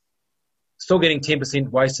 10%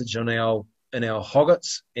 wastage in our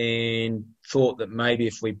hoggets, and thought that maybe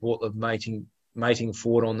if we brought the mating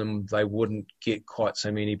forward on them, they wouldn't get quite so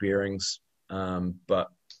many bearings. But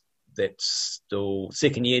that's still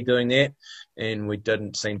second year doing that, and we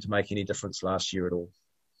didn't seem to make any difference last year at all.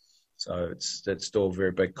 So that's still a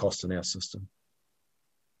very big cost in our system.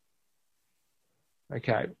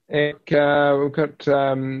 Okay. And, we've got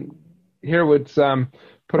Hereward's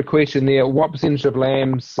put a question there. What percentage of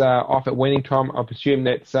lambs off at weaning time? I presume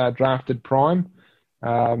that's drafted prime.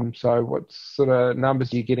 So what sort of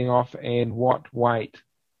numbers are you getting off, and what weight?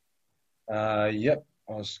 Yep.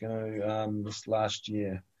 I was going to this last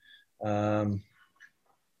year. So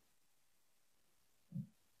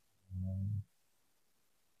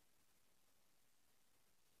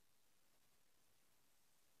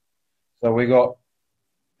we got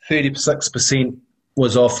 36%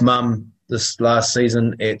 was off mum this last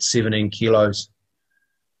season at 17 kilos.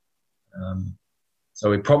 So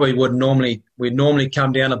we probably we'd normally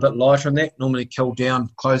come down a bit lighter than that, normally kill down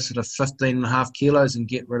closer to 15.5 kilos and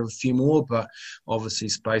get rid of a few more, but obviously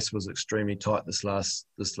space was extremely tight this last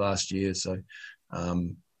year. So,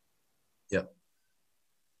 yep.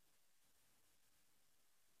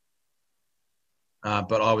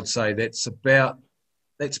 But I would say that's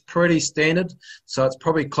pretty standard. So it's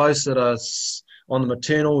probably closer to, on the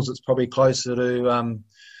maternals, it's probably closer to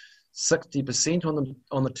 60%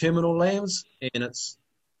 on the terminal lambs, and it's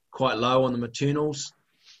quite low on the maternals,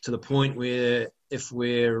 to the point where if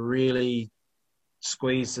we're really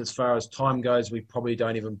squeezed as far as time goes, we probably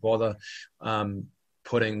don't even bother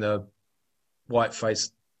putting the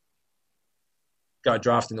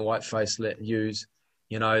drafting the white face ewes.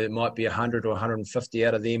 You know, it might be 100 or 150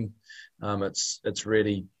 out of them. It's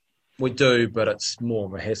really, we do, but it's more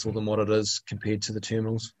of a hassle than what it is compared to the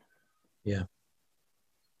terminals. Yeah.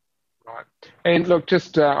 Right. And look,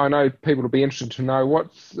 just I know people will be interested to know,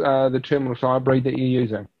 what's the terminal sire breed that you're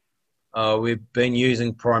using? We've been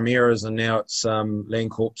using Primeras, and now it's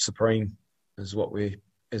Landcorp Supreme is what we're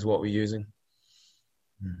using.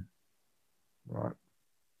 Right.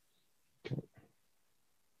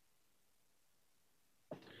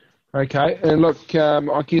 Okay, and look,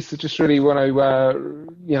 I guess I just really want to,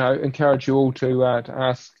 encourage you all to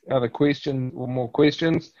ask other questions or more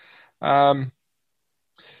questions.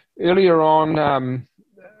 Earlier on,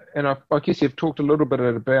 and I guess you've talked a little bit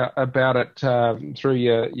about it through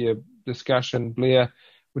your discussion, Blair.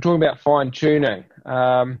 We're talking about fine tuning.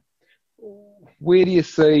 Where do you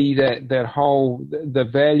see that whole the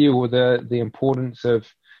value or the importance of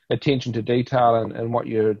attention to detail and what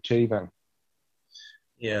you're achieving?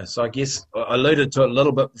 Yeah, so I guess I alluded to it a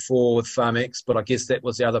little bit before with FarmX, but I guess that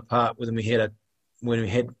was the other part when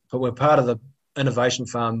we're part of the innovation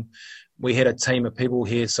farm. We had a team of people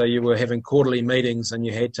here, so you were having quarterly meetings, and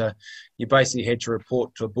you basically had to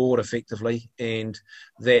report to a board effectively, and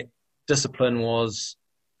that discipline was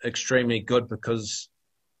extremely good because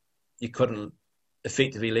you couldn't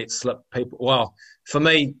effectively let slip people. Well, for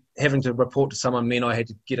me, having to report to someone meant I had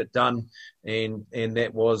to get it done, and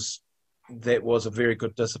that was a very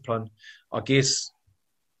good discipline. I guess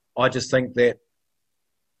I just think that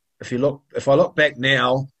if I look back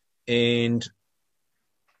now, and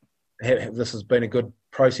this has been a good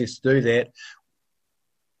process to do that,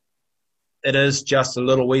 it is just a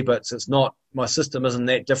little wee bit. It's not, my system isn't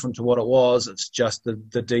that different to what it was. It's just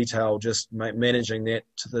the detail, just managing that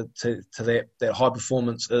to that high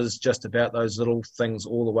performance is just about those little things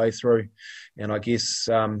all the way through. And I guess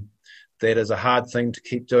that is a hard thing to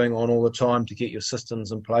keep doing on all the time, to get your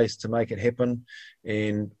systems in place to make it happen.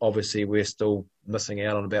 And obviously we're still missing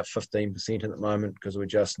out on about 15% at the moment because we're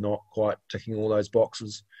just not quite ticking all those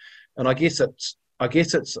boxes. And I guess I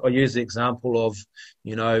use the example of,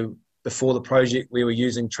 before the project, we were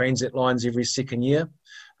using transit lines every second year.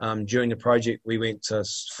 During the project, we went to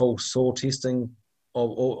full soil testing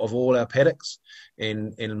of all our paddocks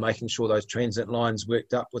and making sure those transit lines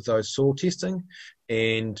worked up with those soil testing.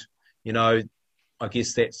 And, I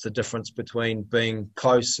guess that's the difference between being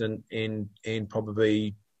close and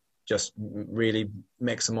probably just really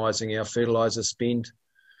maximising our fertiliser spend.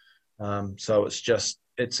 So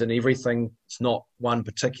it's in everything. It's not one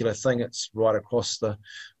particular thing. It's right across the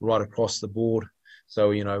board. So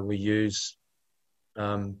we use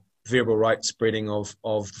variable rate spreading of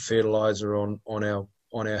the fertiliser on our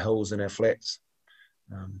hills and our flats.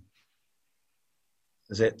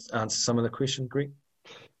 Does that answer some of the question, Greg?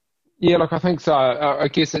 Yeah, look, I think so. I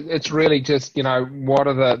guess it's really just what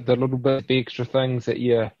are the little bit of extra things that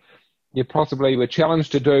you possibly were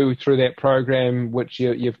challenged to do through that program, which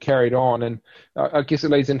you've carried on. And I guess it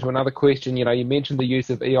leads into another question. You mentioned the use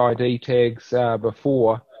of EID tags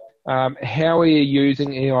before. How are you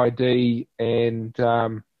using EID, and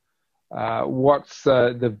what's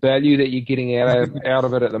the value that you're getting out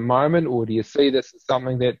of it at the moment, or do you see this as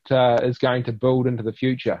something that is going to build into the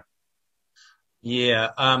future? Yeah,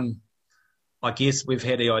 I guess we've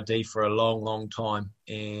had EID for a long, long time,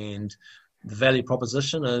 and the value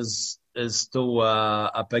proposition is still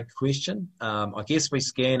a big question. I guess we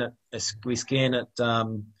scan at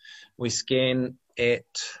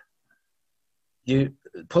you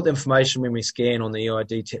put the information when we scan on the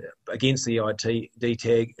EID against the EID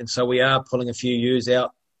tag, and so we are pulling a few ewes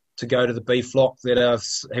out to go to the beef flock that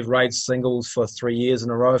have raised singles for 3 years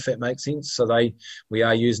in a row, if that makes sense. So we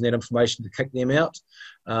are using that information to kick them out.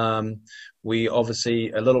 We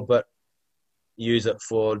obviously a little bit use it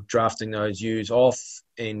for drafting those ewes off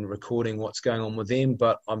and recording what's going on with them,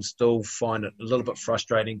 but I'm still find it a little bit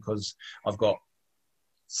frustrating because I've got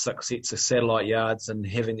 6 sets of satellite yards, and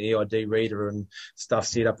having the EID reader and stuff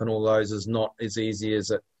set up and all those is not as easy as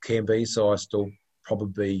it can be, so I still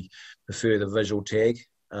probably prefer the visual tag.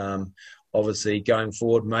 Obviously going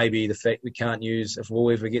forward, maybe the fact we can't use, if wool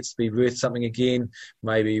ever gets to be worth something again,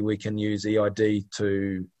 maybe we can use EID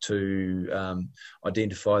to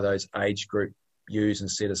identify those age group ewes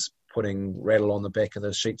instead of putting rattle on the back of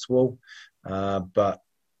the sheep's wool. But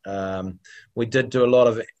we did do a lot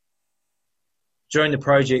of it. During the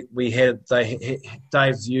project,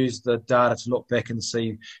 Dave's used the data to look back and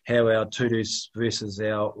see how our Tudus versus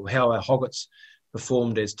how our hoggets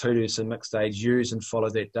performed as Tudus and mixed age ewes, and follow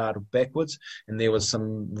that data backwards. And there was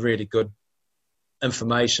some really good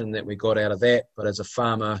information that we got out of that. But as a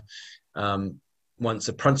farmer, once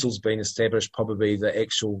the principle's been established, probably the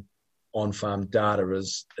actual on-farm data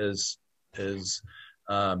is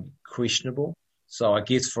questionable. So I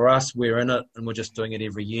guess for us, we're in it and we're just doing it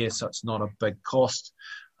every year, so it's not a big cost.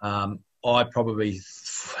 I probably,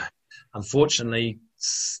 unfortunately,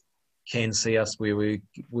 can see us where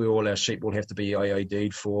all our sheep will have to be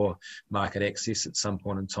EID'd for market access at some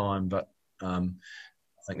point in time, but I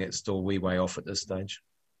think that's still a wee way off at this stage.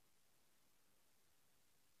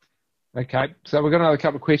 Okay, so we've got another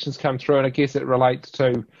couple of questions come through, and I guess it relates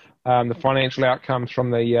to the financial outcomes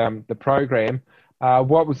from the program.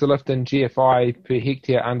 What was the lift in GFI per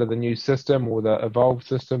hectare under the new system, or the Evolve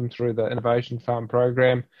system through the Innovation Farm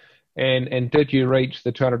program? And did you reach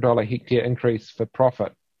the $200 hectare increase for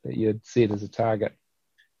profit that you had set as a target?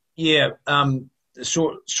 Yeah, the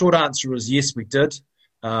short answer is yes, we did.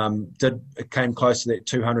 It came close to that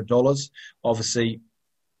 $200. Obviously,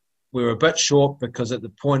 we were a bit short because at the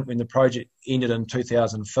point when the project ended in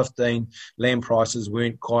 2015, land prices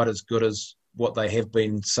weren't quite as good as what they have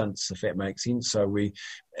been since, if that makes sense. So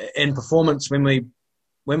in performance, when we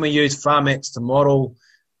use FarmX to model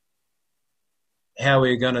how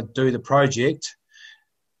we're going to do the project,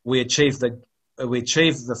 we achieved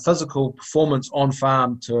the physical performance on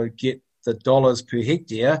farm to get the dollars per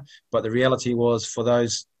hectare, but the reality was for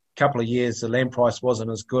those couple of years the land price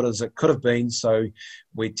wasn't as good as it could have been, so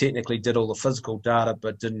we technically did all the physical data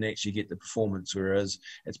but didn't actually get the performance, whereas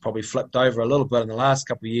it's probably flipped over a little bit in the last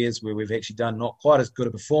couple of years where we've actually done not quite as good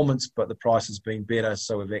a performance, but the price has been better,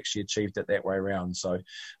 so we've actually achieved it that way around. So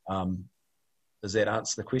does that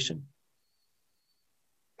answer the question?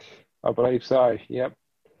 I believe so, yep.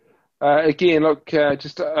 Again, look,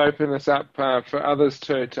 just to open this up for others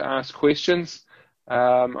to ask questions.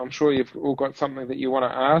 I'm sure you've all got something that you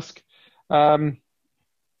want to ask.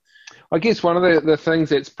 I guess one of the things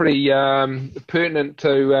that's pretty pertinent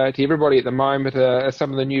to everybody at the moment are some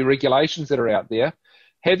of the new regulations that are out there.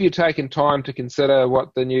 Have you taken time to consider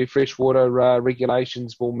what the new freshwater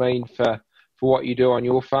regulations will mean for what you do on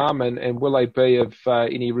your farm, and will they be of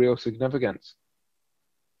any real significance?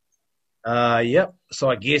 Yep.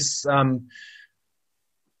 So I guess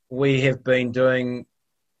we have been doing.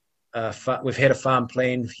 We've had a farm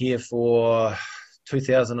plan here for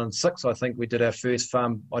 2006. I think we did our first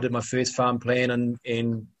farm. I did my first farm plan and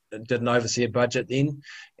did an overseer budget then,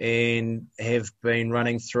 and have been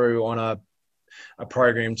running through on a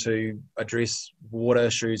program to address water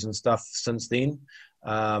issues and stuff since then,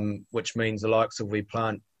 which means the likes of we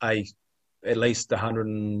plant at least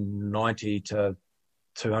 190 to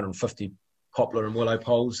 250 poplar and willow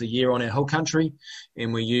poles a year on our hill country,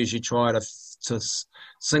 and we usually try to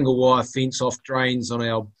single wire fence off drains on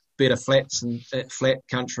our better flats and flat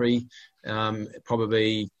country,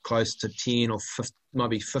 probably close to 10 or 15,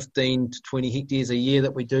 maybe 15 to 20 hectares a year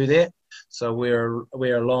that we do that. So we're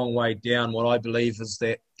a long way down what I believe is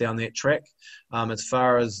down that track. As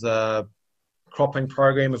far as the cropping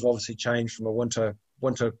program, we've obviously changed from a winter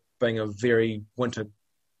being a very winter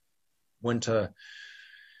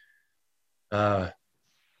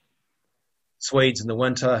Swedes in the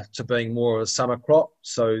winter to being more of a summer crop.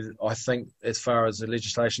 So I think as far as the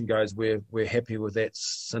legislation goes, we're happy with that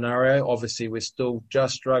scenario. Obviously, we're still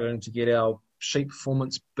just struggling to get our sheep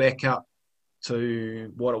performance back up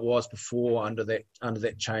to what it was before under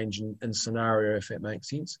that change in scenario, if that makes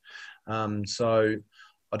sense. So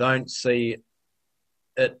I don't see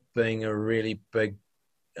it being a really big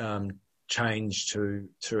change to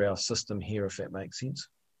our system here, if that makes sense.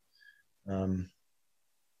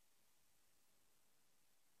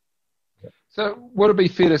 So would it be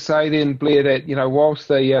fair to say then, Blair, that whilst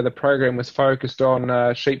the program was focused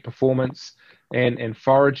on sheep performance and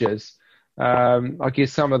forages, I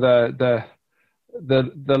guess some of the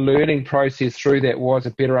learning process through that was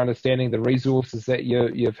a better understanding the resources that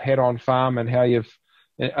you've had on farm and how you've,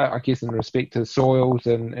 I guess, in respect to soils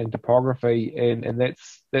and topography, and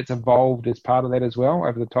that's evolved as part of that as well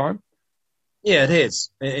over the time? Yeah, it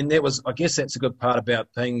has. And that was, I guess that's a good part about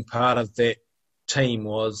being part of that team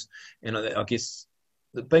was, and I guess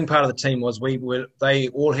being part of the team was they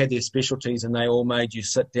all had their specialties, and they all made you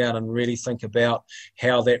sit down and really think about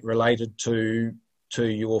how that related to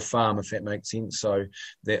your farm, if that makes sense. So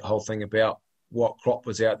that whole thing about what crop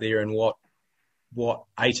was out there and what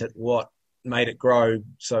ate it, what made it grow.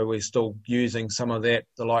 So we're still using some of that,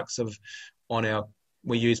 the likes of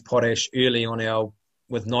we use potash early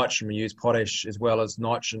with nitrogen. We use potash as well as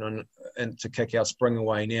nitrogen and to kick our spring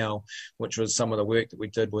away now, which was some of the work that we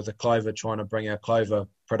did with the clover, trying to bring our clover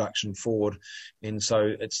production forward. And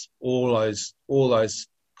so it's all those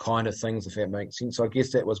kind of things, if that makes sense. So I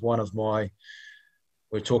guess that was we're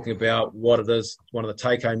talking about what it is, one of the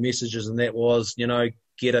take-home messages, and that was,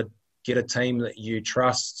 get a team that you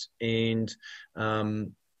trust and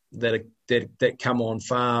that come on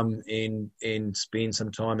farm and spend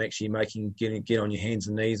some time actually get on your hands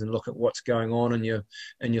and knees and look at what's going on in your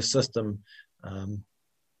system. Okay.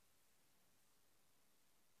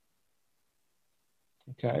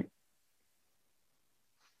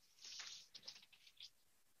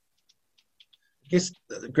 I guess,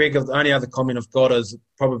 Greg, the only other comment I've got is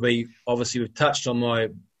probably, obviously, we've touched on my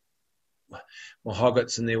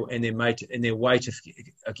hoggets and their weight,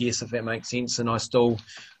 I guess, if that makes sense. And I still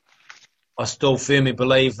firmly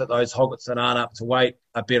believe that those hoggets that aren't up to weight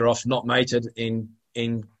are better off not mated and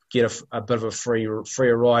get a bit of a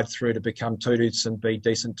freer ride through to become two-tooths and be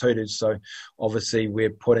decent two-tooths. So obviously we're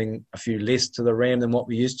putting a few less to the ram than what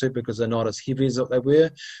we used to because they're not as heavy as they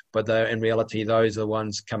were. But in reality, those are the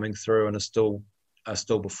ones coming through and are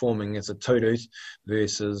still performing as a two-tooth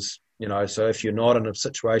versus, so if you're not in a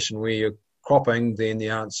situation where you're cropping, then the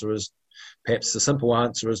answer is, perhaps the simple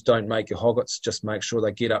answer is, don't make your hoggets, just make sure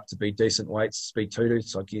they get up to be decent weights to be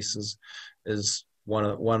two-tooths, I guess is one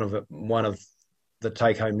of the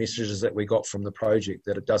take-home messages that we got from the project,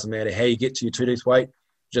 that it doesn't matter how you get to your two-tooth weight,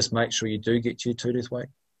 just make sure you do get to your two-tooth weight.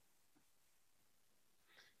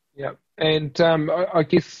 Yeah, and I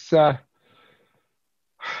guess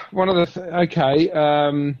one of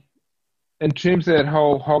the in terms of that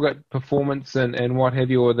whole hogget performance and what have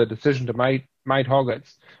you, or the decision to mate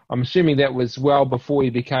hoggets, I'm assuming that was well before you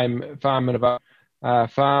became farmers.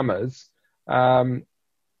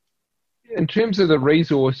 In terms of the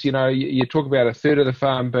resource, you talk about a third of the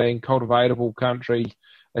farm being cultivatable country,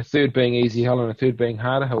 a third being Easy Hill and a third being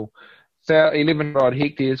Harder Hill. So 11 odd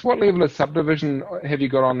hectares. What level of subdivision have you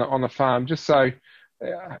got on the farm? Just so,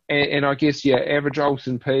 and I guess average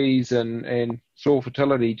Olsen peas and soil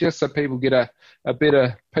fertility, just so people get a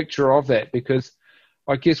better picture of that. Because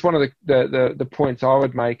I guess one of the points I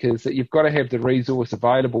would make is that you've got to have the resource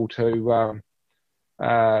available to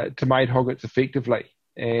mate hoggets effectively.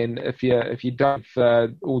 And if you don't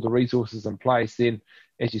have all the resources in place, then,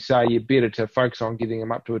 as you say, you're better to focus on getting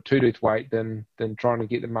them up to a two-tooth weight than trying to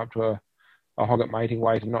get them up to a hogget mating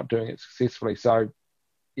weight and not doing it successfully. So, are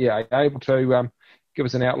you able to give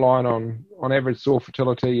us an outline on average soil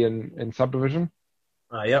fertility and subdivision?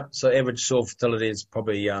 Yep. So average soil fertility is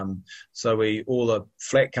probably all the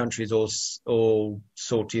flat countries all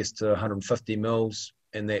soil test to 150 mils,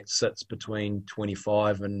 and that sits between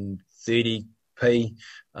 25 and 30 p.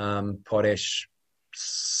 Potash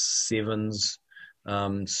 7s,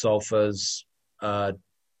 sulfurs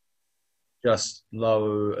just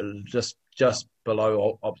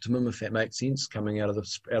below optimum, if that makes sense, coming out of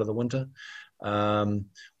the winter. On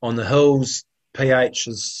the hills, pH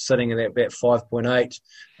is sitting at about 5.8.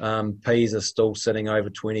 Ps are still sitting over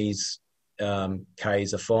 20s.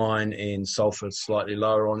 Ks are fine, and sulfur is slightly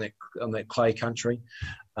lower on that clay country.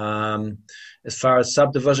 As far as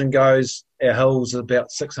subdivision goes, our hills are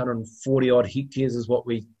about 640 odd hectares is what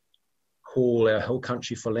we call our hill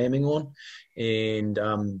country for lambing on, and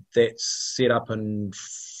that's set up, and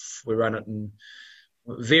we run it in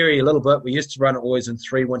vary a little bit. We used to run it always in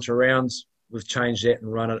 3 winter rounds. We've changed that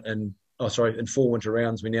and run it in 4 winter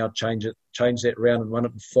rounds. We now change that round and run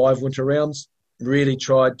it in 5 winter rounds. Really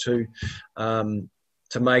tried to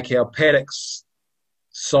make our paddocks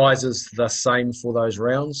sizes the same for those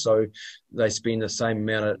rounds, so they spend the same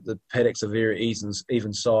amount. The paddocks are very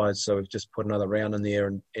even size, so we've just put another round in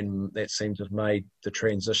there, and that seems to have made the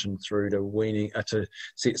transition through to weaning to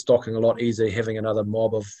set stocking a lot easier. Having another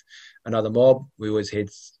mob, we always had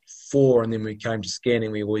 4, and then we came to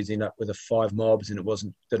scanning, we always end up with 5 mobs, and it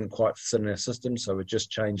didn't quite fit in our system, so we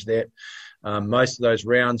just changed that. Most of those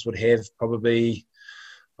rounds would have probably,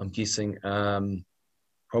 I'm guessing,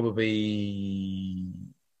 probably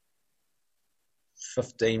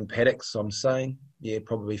 15 paddocks, I'm saying. Yeah,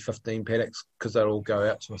 probably 15 paddocks, because they'll all go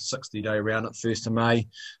out to a 60-day round at 1st of May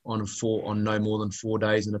on no more than 4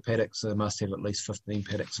 days in a paddock, so they must have at least 15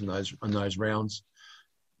 paddocks in those rounds.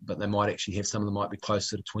 But they might actually have, some of them might be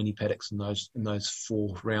closer to 20 paddocks in those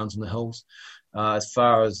 4 rounds in the hills. As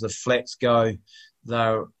far as the flats go,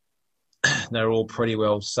 they're all pretty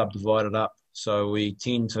well subdivided up, so we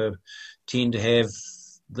tend to have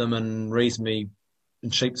them in reasonable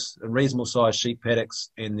sized sheep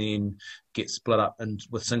paddocks, and then get split up and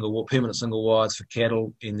with permanent single wires for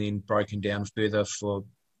cattle, and then broken down further for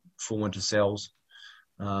winter cells.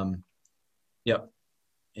 Yep,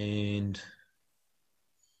 and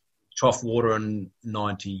trough water in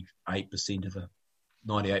 98% of the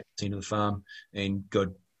farm, and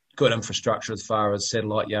good infrastructure as far as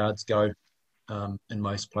satellite yards go in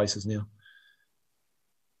most places now.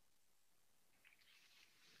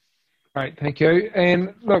 Great, thank you.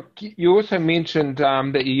 And look, you also mentioned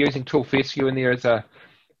that you're using tall fescue in there as a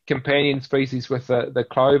companion species with the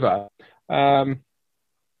clover.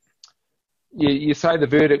 You say the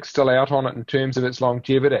verdict's still out on it in terms of its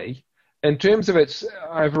longevity. In terms of its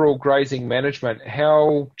overall grazing management,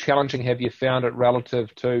 how challenging have you found it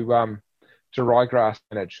relative to ryegrass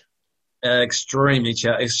manage? Extremely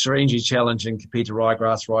challenging compared to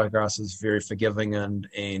ryegrass. Ryegrass is very forgiving,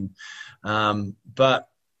 but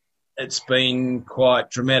it's been quite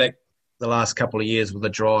dramatic the last couple of years with the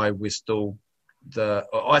dry. I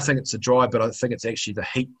think it's a dry, but I think it's actually the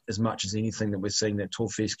heat as much as anything that we're seeing. That tall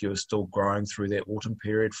fescue is still growing through that autumn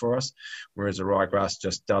period for us, whereas the ryegrass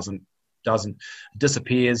just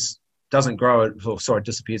disappears.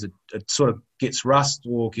 Disappears. It sort of gets rust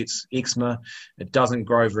or gets eczema. It doesn't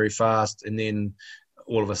grow very fast, and then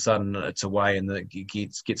all of a sudden it's away, and it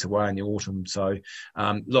gets away in the autumn. So,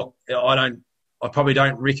 look, I probably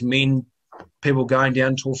don't recommend people going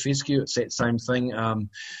down tall fescue. It's that same thing.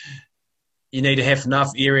 You need to have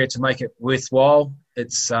enough area to make it worthwhile.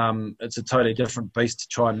 It's a totally different beast to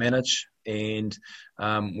try and manage, and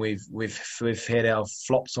we've had our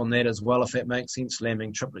flops on that as well, if that makes sense.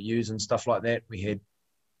 Lambing triplet ewes and stuff like that. We had,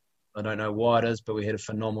 I don't know why it is, but we had a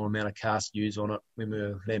phenomenal amount of cast ewes on it when we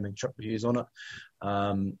were lambing triplet ewes on it.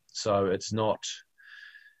 So it's not.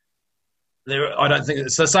 I don't think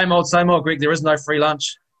it's the same old, Greg. There is no free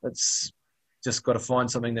lunch. It's just got to find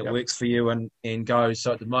something that works for you and go.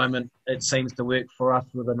 So at the moment, it seems to work for us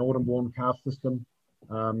with an autumn-born calf system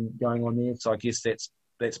going on there. So I guess that's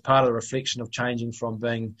that's part of the reflection of changing from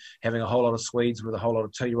having a whole lot of Swedes with a whole lot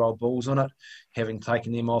of 2-year-old bulls on it. Having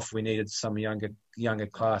taken them off, we needed some younger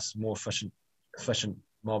class, more efficient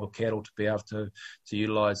mob of cattle to be able to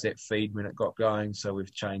utilise that feed when it got going. So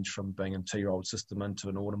we've changed from being a 2-year-old system into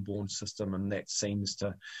an autumn-born system, and that seems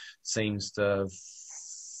to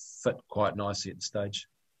fit quite nicely at the stage.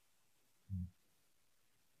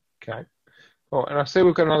 Okay. Well, and I see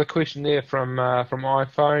we've got another question there from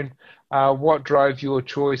iPhone. What drove your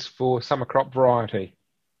choice for summer crop variety?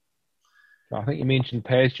 I think you mentioned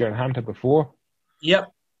pasture and hunter before.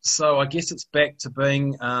 Yep. So I guess it's back to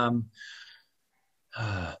being.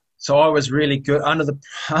 So I was really good under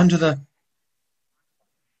the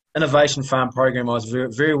Innovation Farm program. I was very,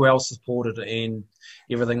 very well supported, and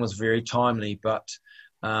everything was very timely. But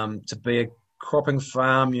to be a cropping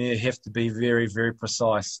farm, you have to be very, very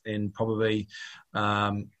precise, and probably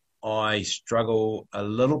I struggle a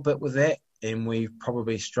little bit with that, and we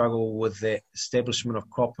probably struggle with that establishment of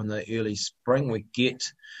crop in the early spring. We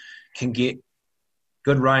can get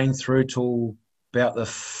good rain through till about the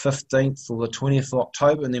 15th or the 20th of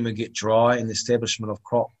October, and then we get dry, and the establishment of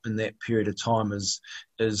crop in that period of time is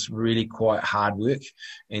really quite hard work.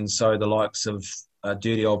 And so the likes of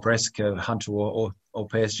dirty old brassica, hunter or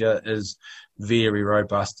pasture is very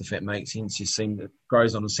robust, if that makes sense. You see it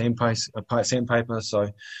grows on a sandpaper.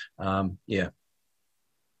 So, yeah.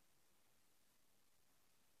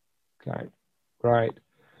 Okay, great.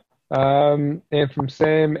 And from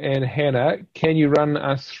Sam and Hannah, can you run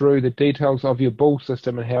us through the details of your bull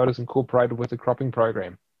system and how it is incorporated with the cropping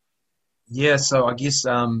program? Yeah, so I guess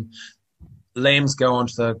lambs go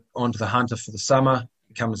onto the hunter for the summer,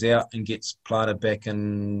 comes out and gets planted back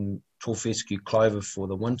in tall fescue clover for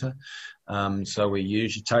the winter. So we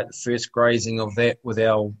usually take the first grazing of that with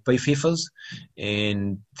our beef heifers,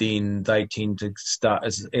 and then they tend to start,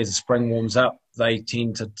 as the spring warms up, they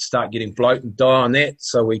tend to start getting bloat and die on that.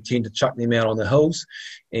 So we tend to chuck them out on the hills,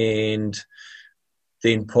 and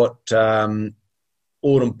then put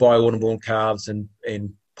autumn-born calves and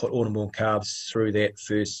put autumn-born calves through that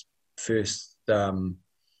first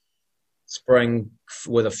spring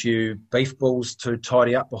with a few beef bulls to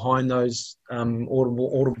tidy up behind those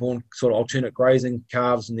autumn-born sort of alternate grazing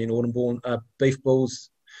calves, and then autumn-born beef bulls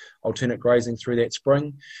alternate grazing through that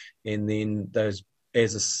spring. And then those,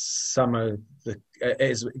 as we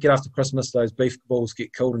get after Christmas, those beef bulls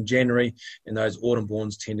get killed in January, and those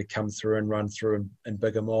autumn-borns tend to come through and run through in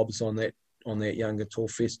bigger mobs on that younger tall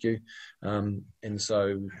fescue. And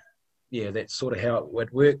so, yeah, that's sort of how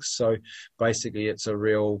it works. So basically, it's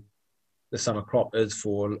the summer crop is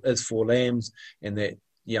for lambs, and that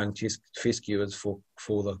young fescue is for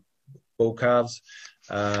the bull calves.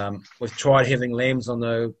 We've tried having lambs on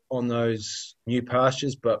those new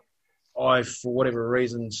pastures, but for whatever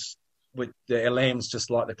reasons, our lambs just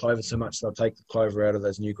like the clover so much, they'll take the clover out of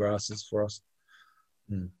those new grasses for us.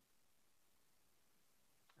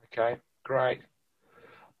 Okay, great.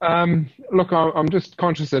 Look, I'm just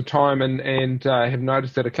conscious of time and have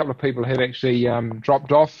noticed that a couple of people have actually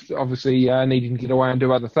dropped off, obviously needing to get away and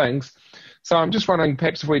do other things. So I'm just wondering,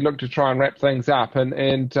 perhaps if we look to try and wrap things up,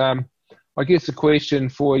 and I guess the question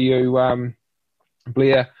for you,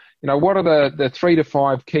 Blair, what are the 3 to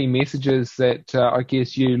 5 key messages that I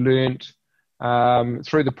guess you learnt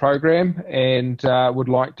through the program and would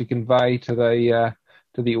like to convey to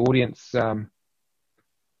the audience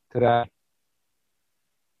today?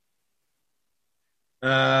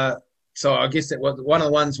 So I guess that one of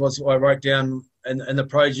the ones was I wrote down in the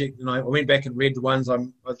project, and I went back and read the ones at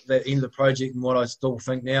the end of the project and what I still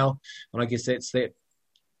think now. And I guess that's that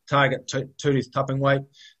target two-tooth tupping weight.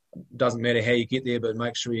 Doesn't matter how you get there, but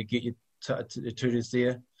make sure you get your two-tooths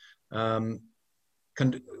there.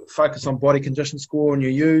 Focus on body condition score on your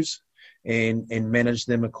ewes and manage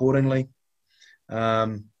them accordingly.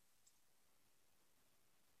 And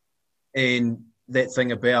that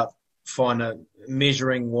thing about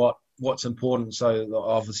measuring what's important. So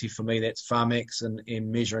obviously for me, that's FarmX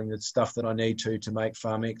and measuring the stuff that I need to make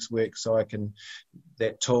FarmX work, so I can,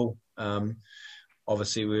 that tool.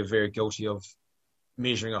 Obviously we're very guilty of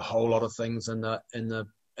measuring a whole lot of things in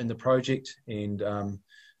the project, and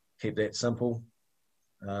keep that simple.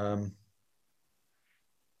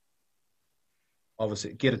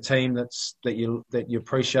 Obviously get a team that you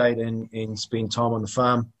appreciate and spend time on the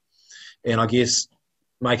farm, and I guess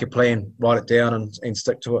make a plan, write it down and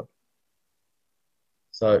stick to it.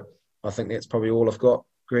 So I think that's probably all I've got,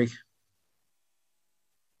 Greg.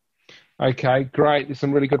 Okay, great. There's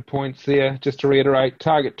some really good points there. Just to reiterate,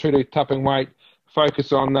 target two-tooth tupping weight,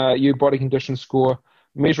 focus on ewe body condition score,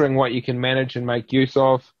 measuring what you can manage and make use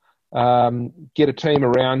of, get a team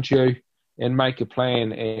around you, and make a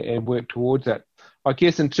plan and work towards it. I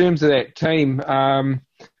guess in terms of that team,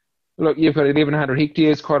 look, you've got 1,100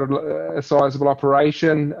 hectares, quite a sizable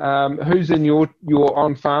operation. Who's in your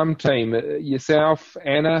on-farm team? Yourself,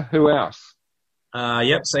 Anna, who else?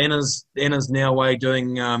 Yep. So Anna's now away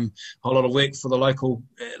doing a whole lot of work for the local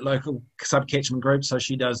sub-catchment group. So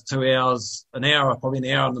she does probably an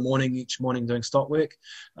hour in the morning each morning doing stock work.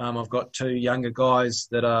 I've got 2 younger guys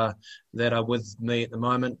that are with me at the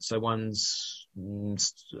moment. So one's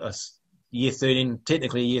year 13,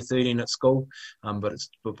 technically year 13 at school, but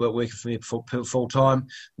working for me full time.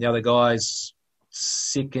 The other guy's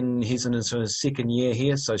he's in his second year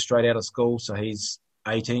here, so straight out of school. So he's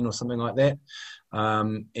 18 or something like that.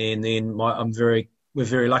 And then we're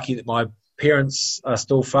very lucky that my parents are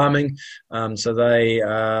still farming. So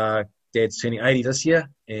Dad's turning 80 this year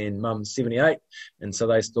and Mum's 78. And so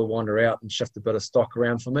they still wander out and shift a bit of stock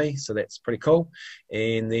around for me. So that's pretty cool.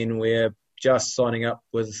 And then we're just signing up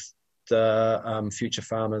with the future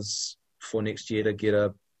farmers for next year to get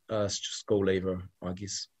a school leaver, I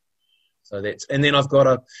guess. So and then I've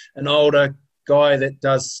got an older guy that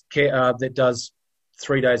does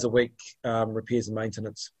 3 days a week, repairs and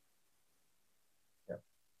maintenance. Yeah.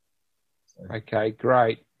 So. Okay,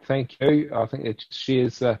 great. Thank you. I think it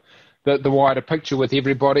shares the wider picture with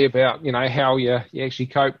everybody about, how you actually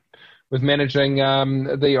cope with managing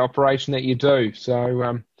the operation that you do.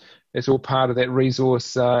 So it's all part of that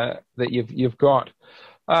resource that you've got.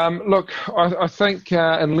 Look, I think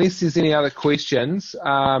unless there's any other questions,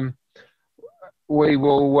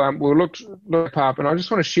 we'll look up, and I just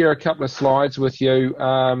want to share a couple of slides with you.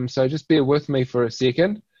 So just bear with me for a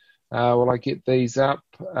second while I get these up.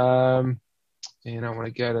 And I want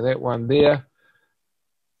to go to that one there.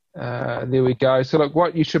 There we go. So look,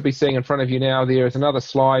 what you should be seeing in front of you now there is another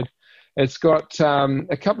slide. It's got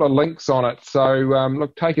a couple of links on it. So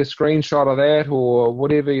look, take a screenshot of that or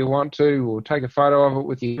whatever you want to, or take a photo of it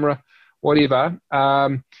with your camera, whatever.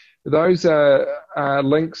 Those are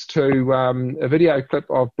links to a video clip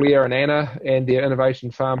of Blair and Anna and their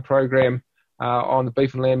Innovation Farm program on the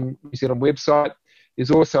Beef and Lamb New Zealand website.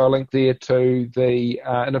 There's also a link there to the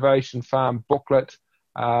Innovation Farm booklet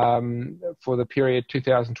for the period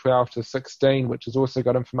 2012 to 16, which has also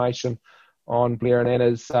got information on Blair and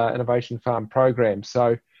Anna's Innovation Farm program.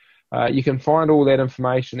 So you can find all that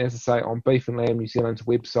information, as I say, on Beef and Lamb New Zealand's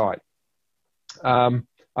website.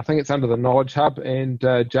 I think it's under the Knowledge Hub, and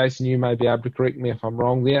Jason, you may be able to correct me if I'm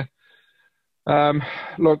wrong there.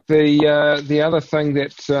 Look, the other thing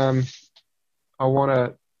that I want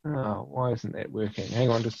to... Oh, why isn't that working? Hang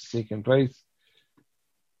on just a second, please.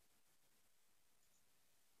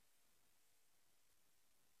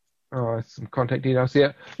 Oh, some contact details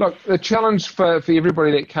here. Look, the challenge for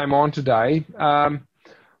everybody that came on today,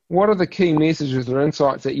 what are the key messages or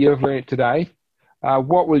insights that you've learnt today?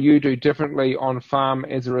 What will you do differently on farm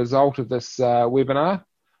as a result of this webinar?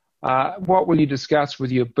 What will you discuss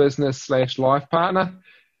with your business/life partner?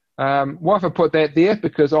 Why have I put that there?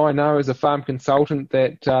 Because I know as a farm consultant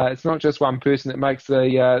that it's not just one person that makes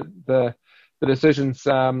the decisions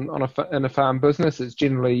in a farm business. It's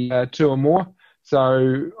generally 2 or more.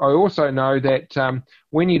 So I also know that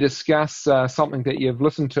when you discuss something that you've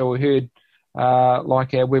listened to or heard,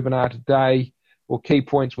 like our webinar today, or key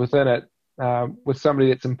points within it, with somebody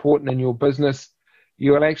that's important in your business,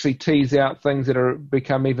 you will actually tease out things that are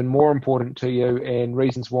become even more important to you and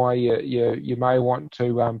reasons why you may want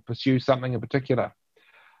to pursue something in particular.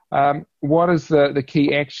 What is the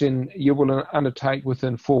key action you will undertake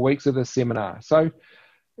within 4 weeks of this seminar? So,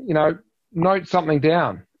 note something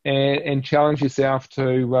down and challenge yourself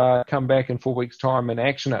to come back in 4 weeks' time and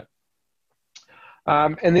action it.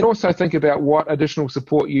 And then also think about what additional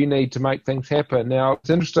support you need to make things happen. Now, it's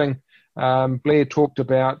interesting. Blair talked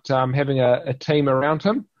about having a team around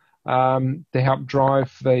him to help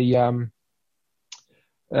drive the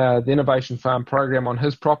Innovation Farm program on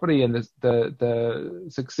his property and the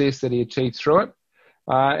success that he achieved through it.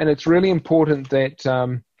 And it's really important that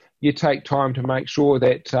you take time to make sure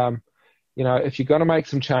that, if you're going to make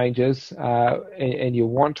some changes and you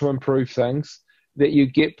want to improve things, that you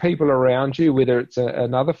get people around you, whether it's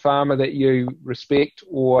another farmer that you respect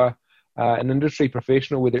or an industry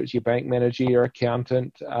professional, whether it's your bank manager, your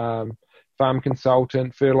accountant, farm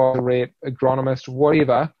consultant, fertilizer rep, agronomist,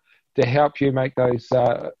 whatever, to help you make those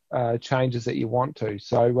changes that you want to.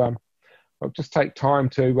 So I'll just take time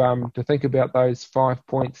to think about those 5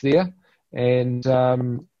 points there, and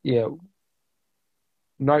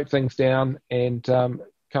note things down and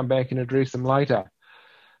come back and address them later.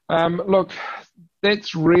 Look,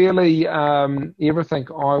 that's really everything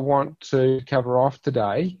I want to cover off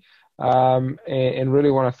today. and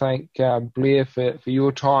really want to thank Blair for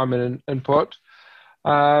your time and input.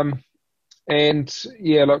 And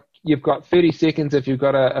yeah, look, you've got 30 seconds if you've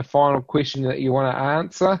got a final question that you want to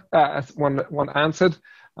answer, want answered.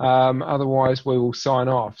 Otherwise, we will sign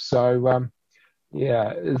off. So,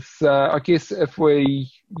 I guess if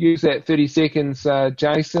we use that 30 seconds,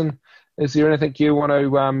 Jason, is there anything you want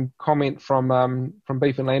to comment from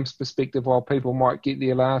Beef and Lamb's perspective while people might get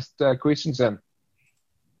their last questions in?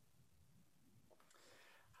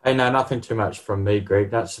 Hey, no, nothing too much from me,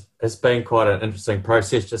 Greg. It's been quite an interesting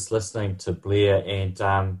process just listening to Blair, and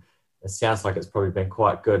it sounds like it's probably been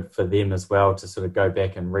quite good for them as well to sort of go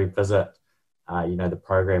back and revisit, the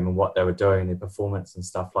program and what they were doing, their performance and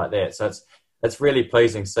stuff like that. So it's really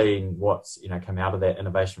pleasing seeing what's come out of that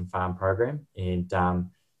Innovation Farm program, and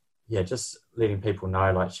just letting people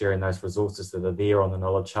know, like sharing those resources that are there on the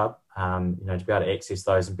Knowledge Hub, to be able to access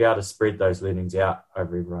those and be able to spread those learnings out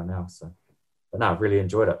over everyone else. So. But no, I've really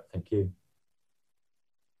enjoyed it. Thank you.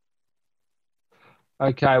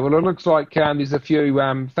 Okay, well, it looks like there's a few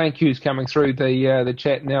thank yous coming through the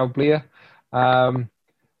chat now, Blair.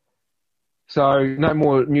 So no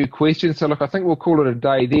more new questions. So look, I think we'll call it a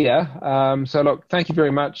day there. So look, thank you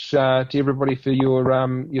very much to everybody for your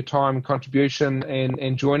time and contribution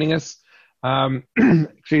and joining us.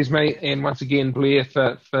 Excuse me, and once again, Blair,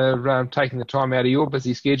 for taking the time out of your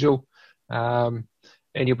busy schedule.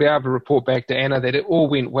 And you'll be able to report back to Anna that it all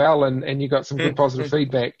went well, and you got some good positive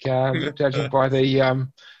feedback, judging by the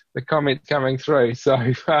comments coming through. So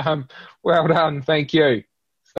well done, thank you.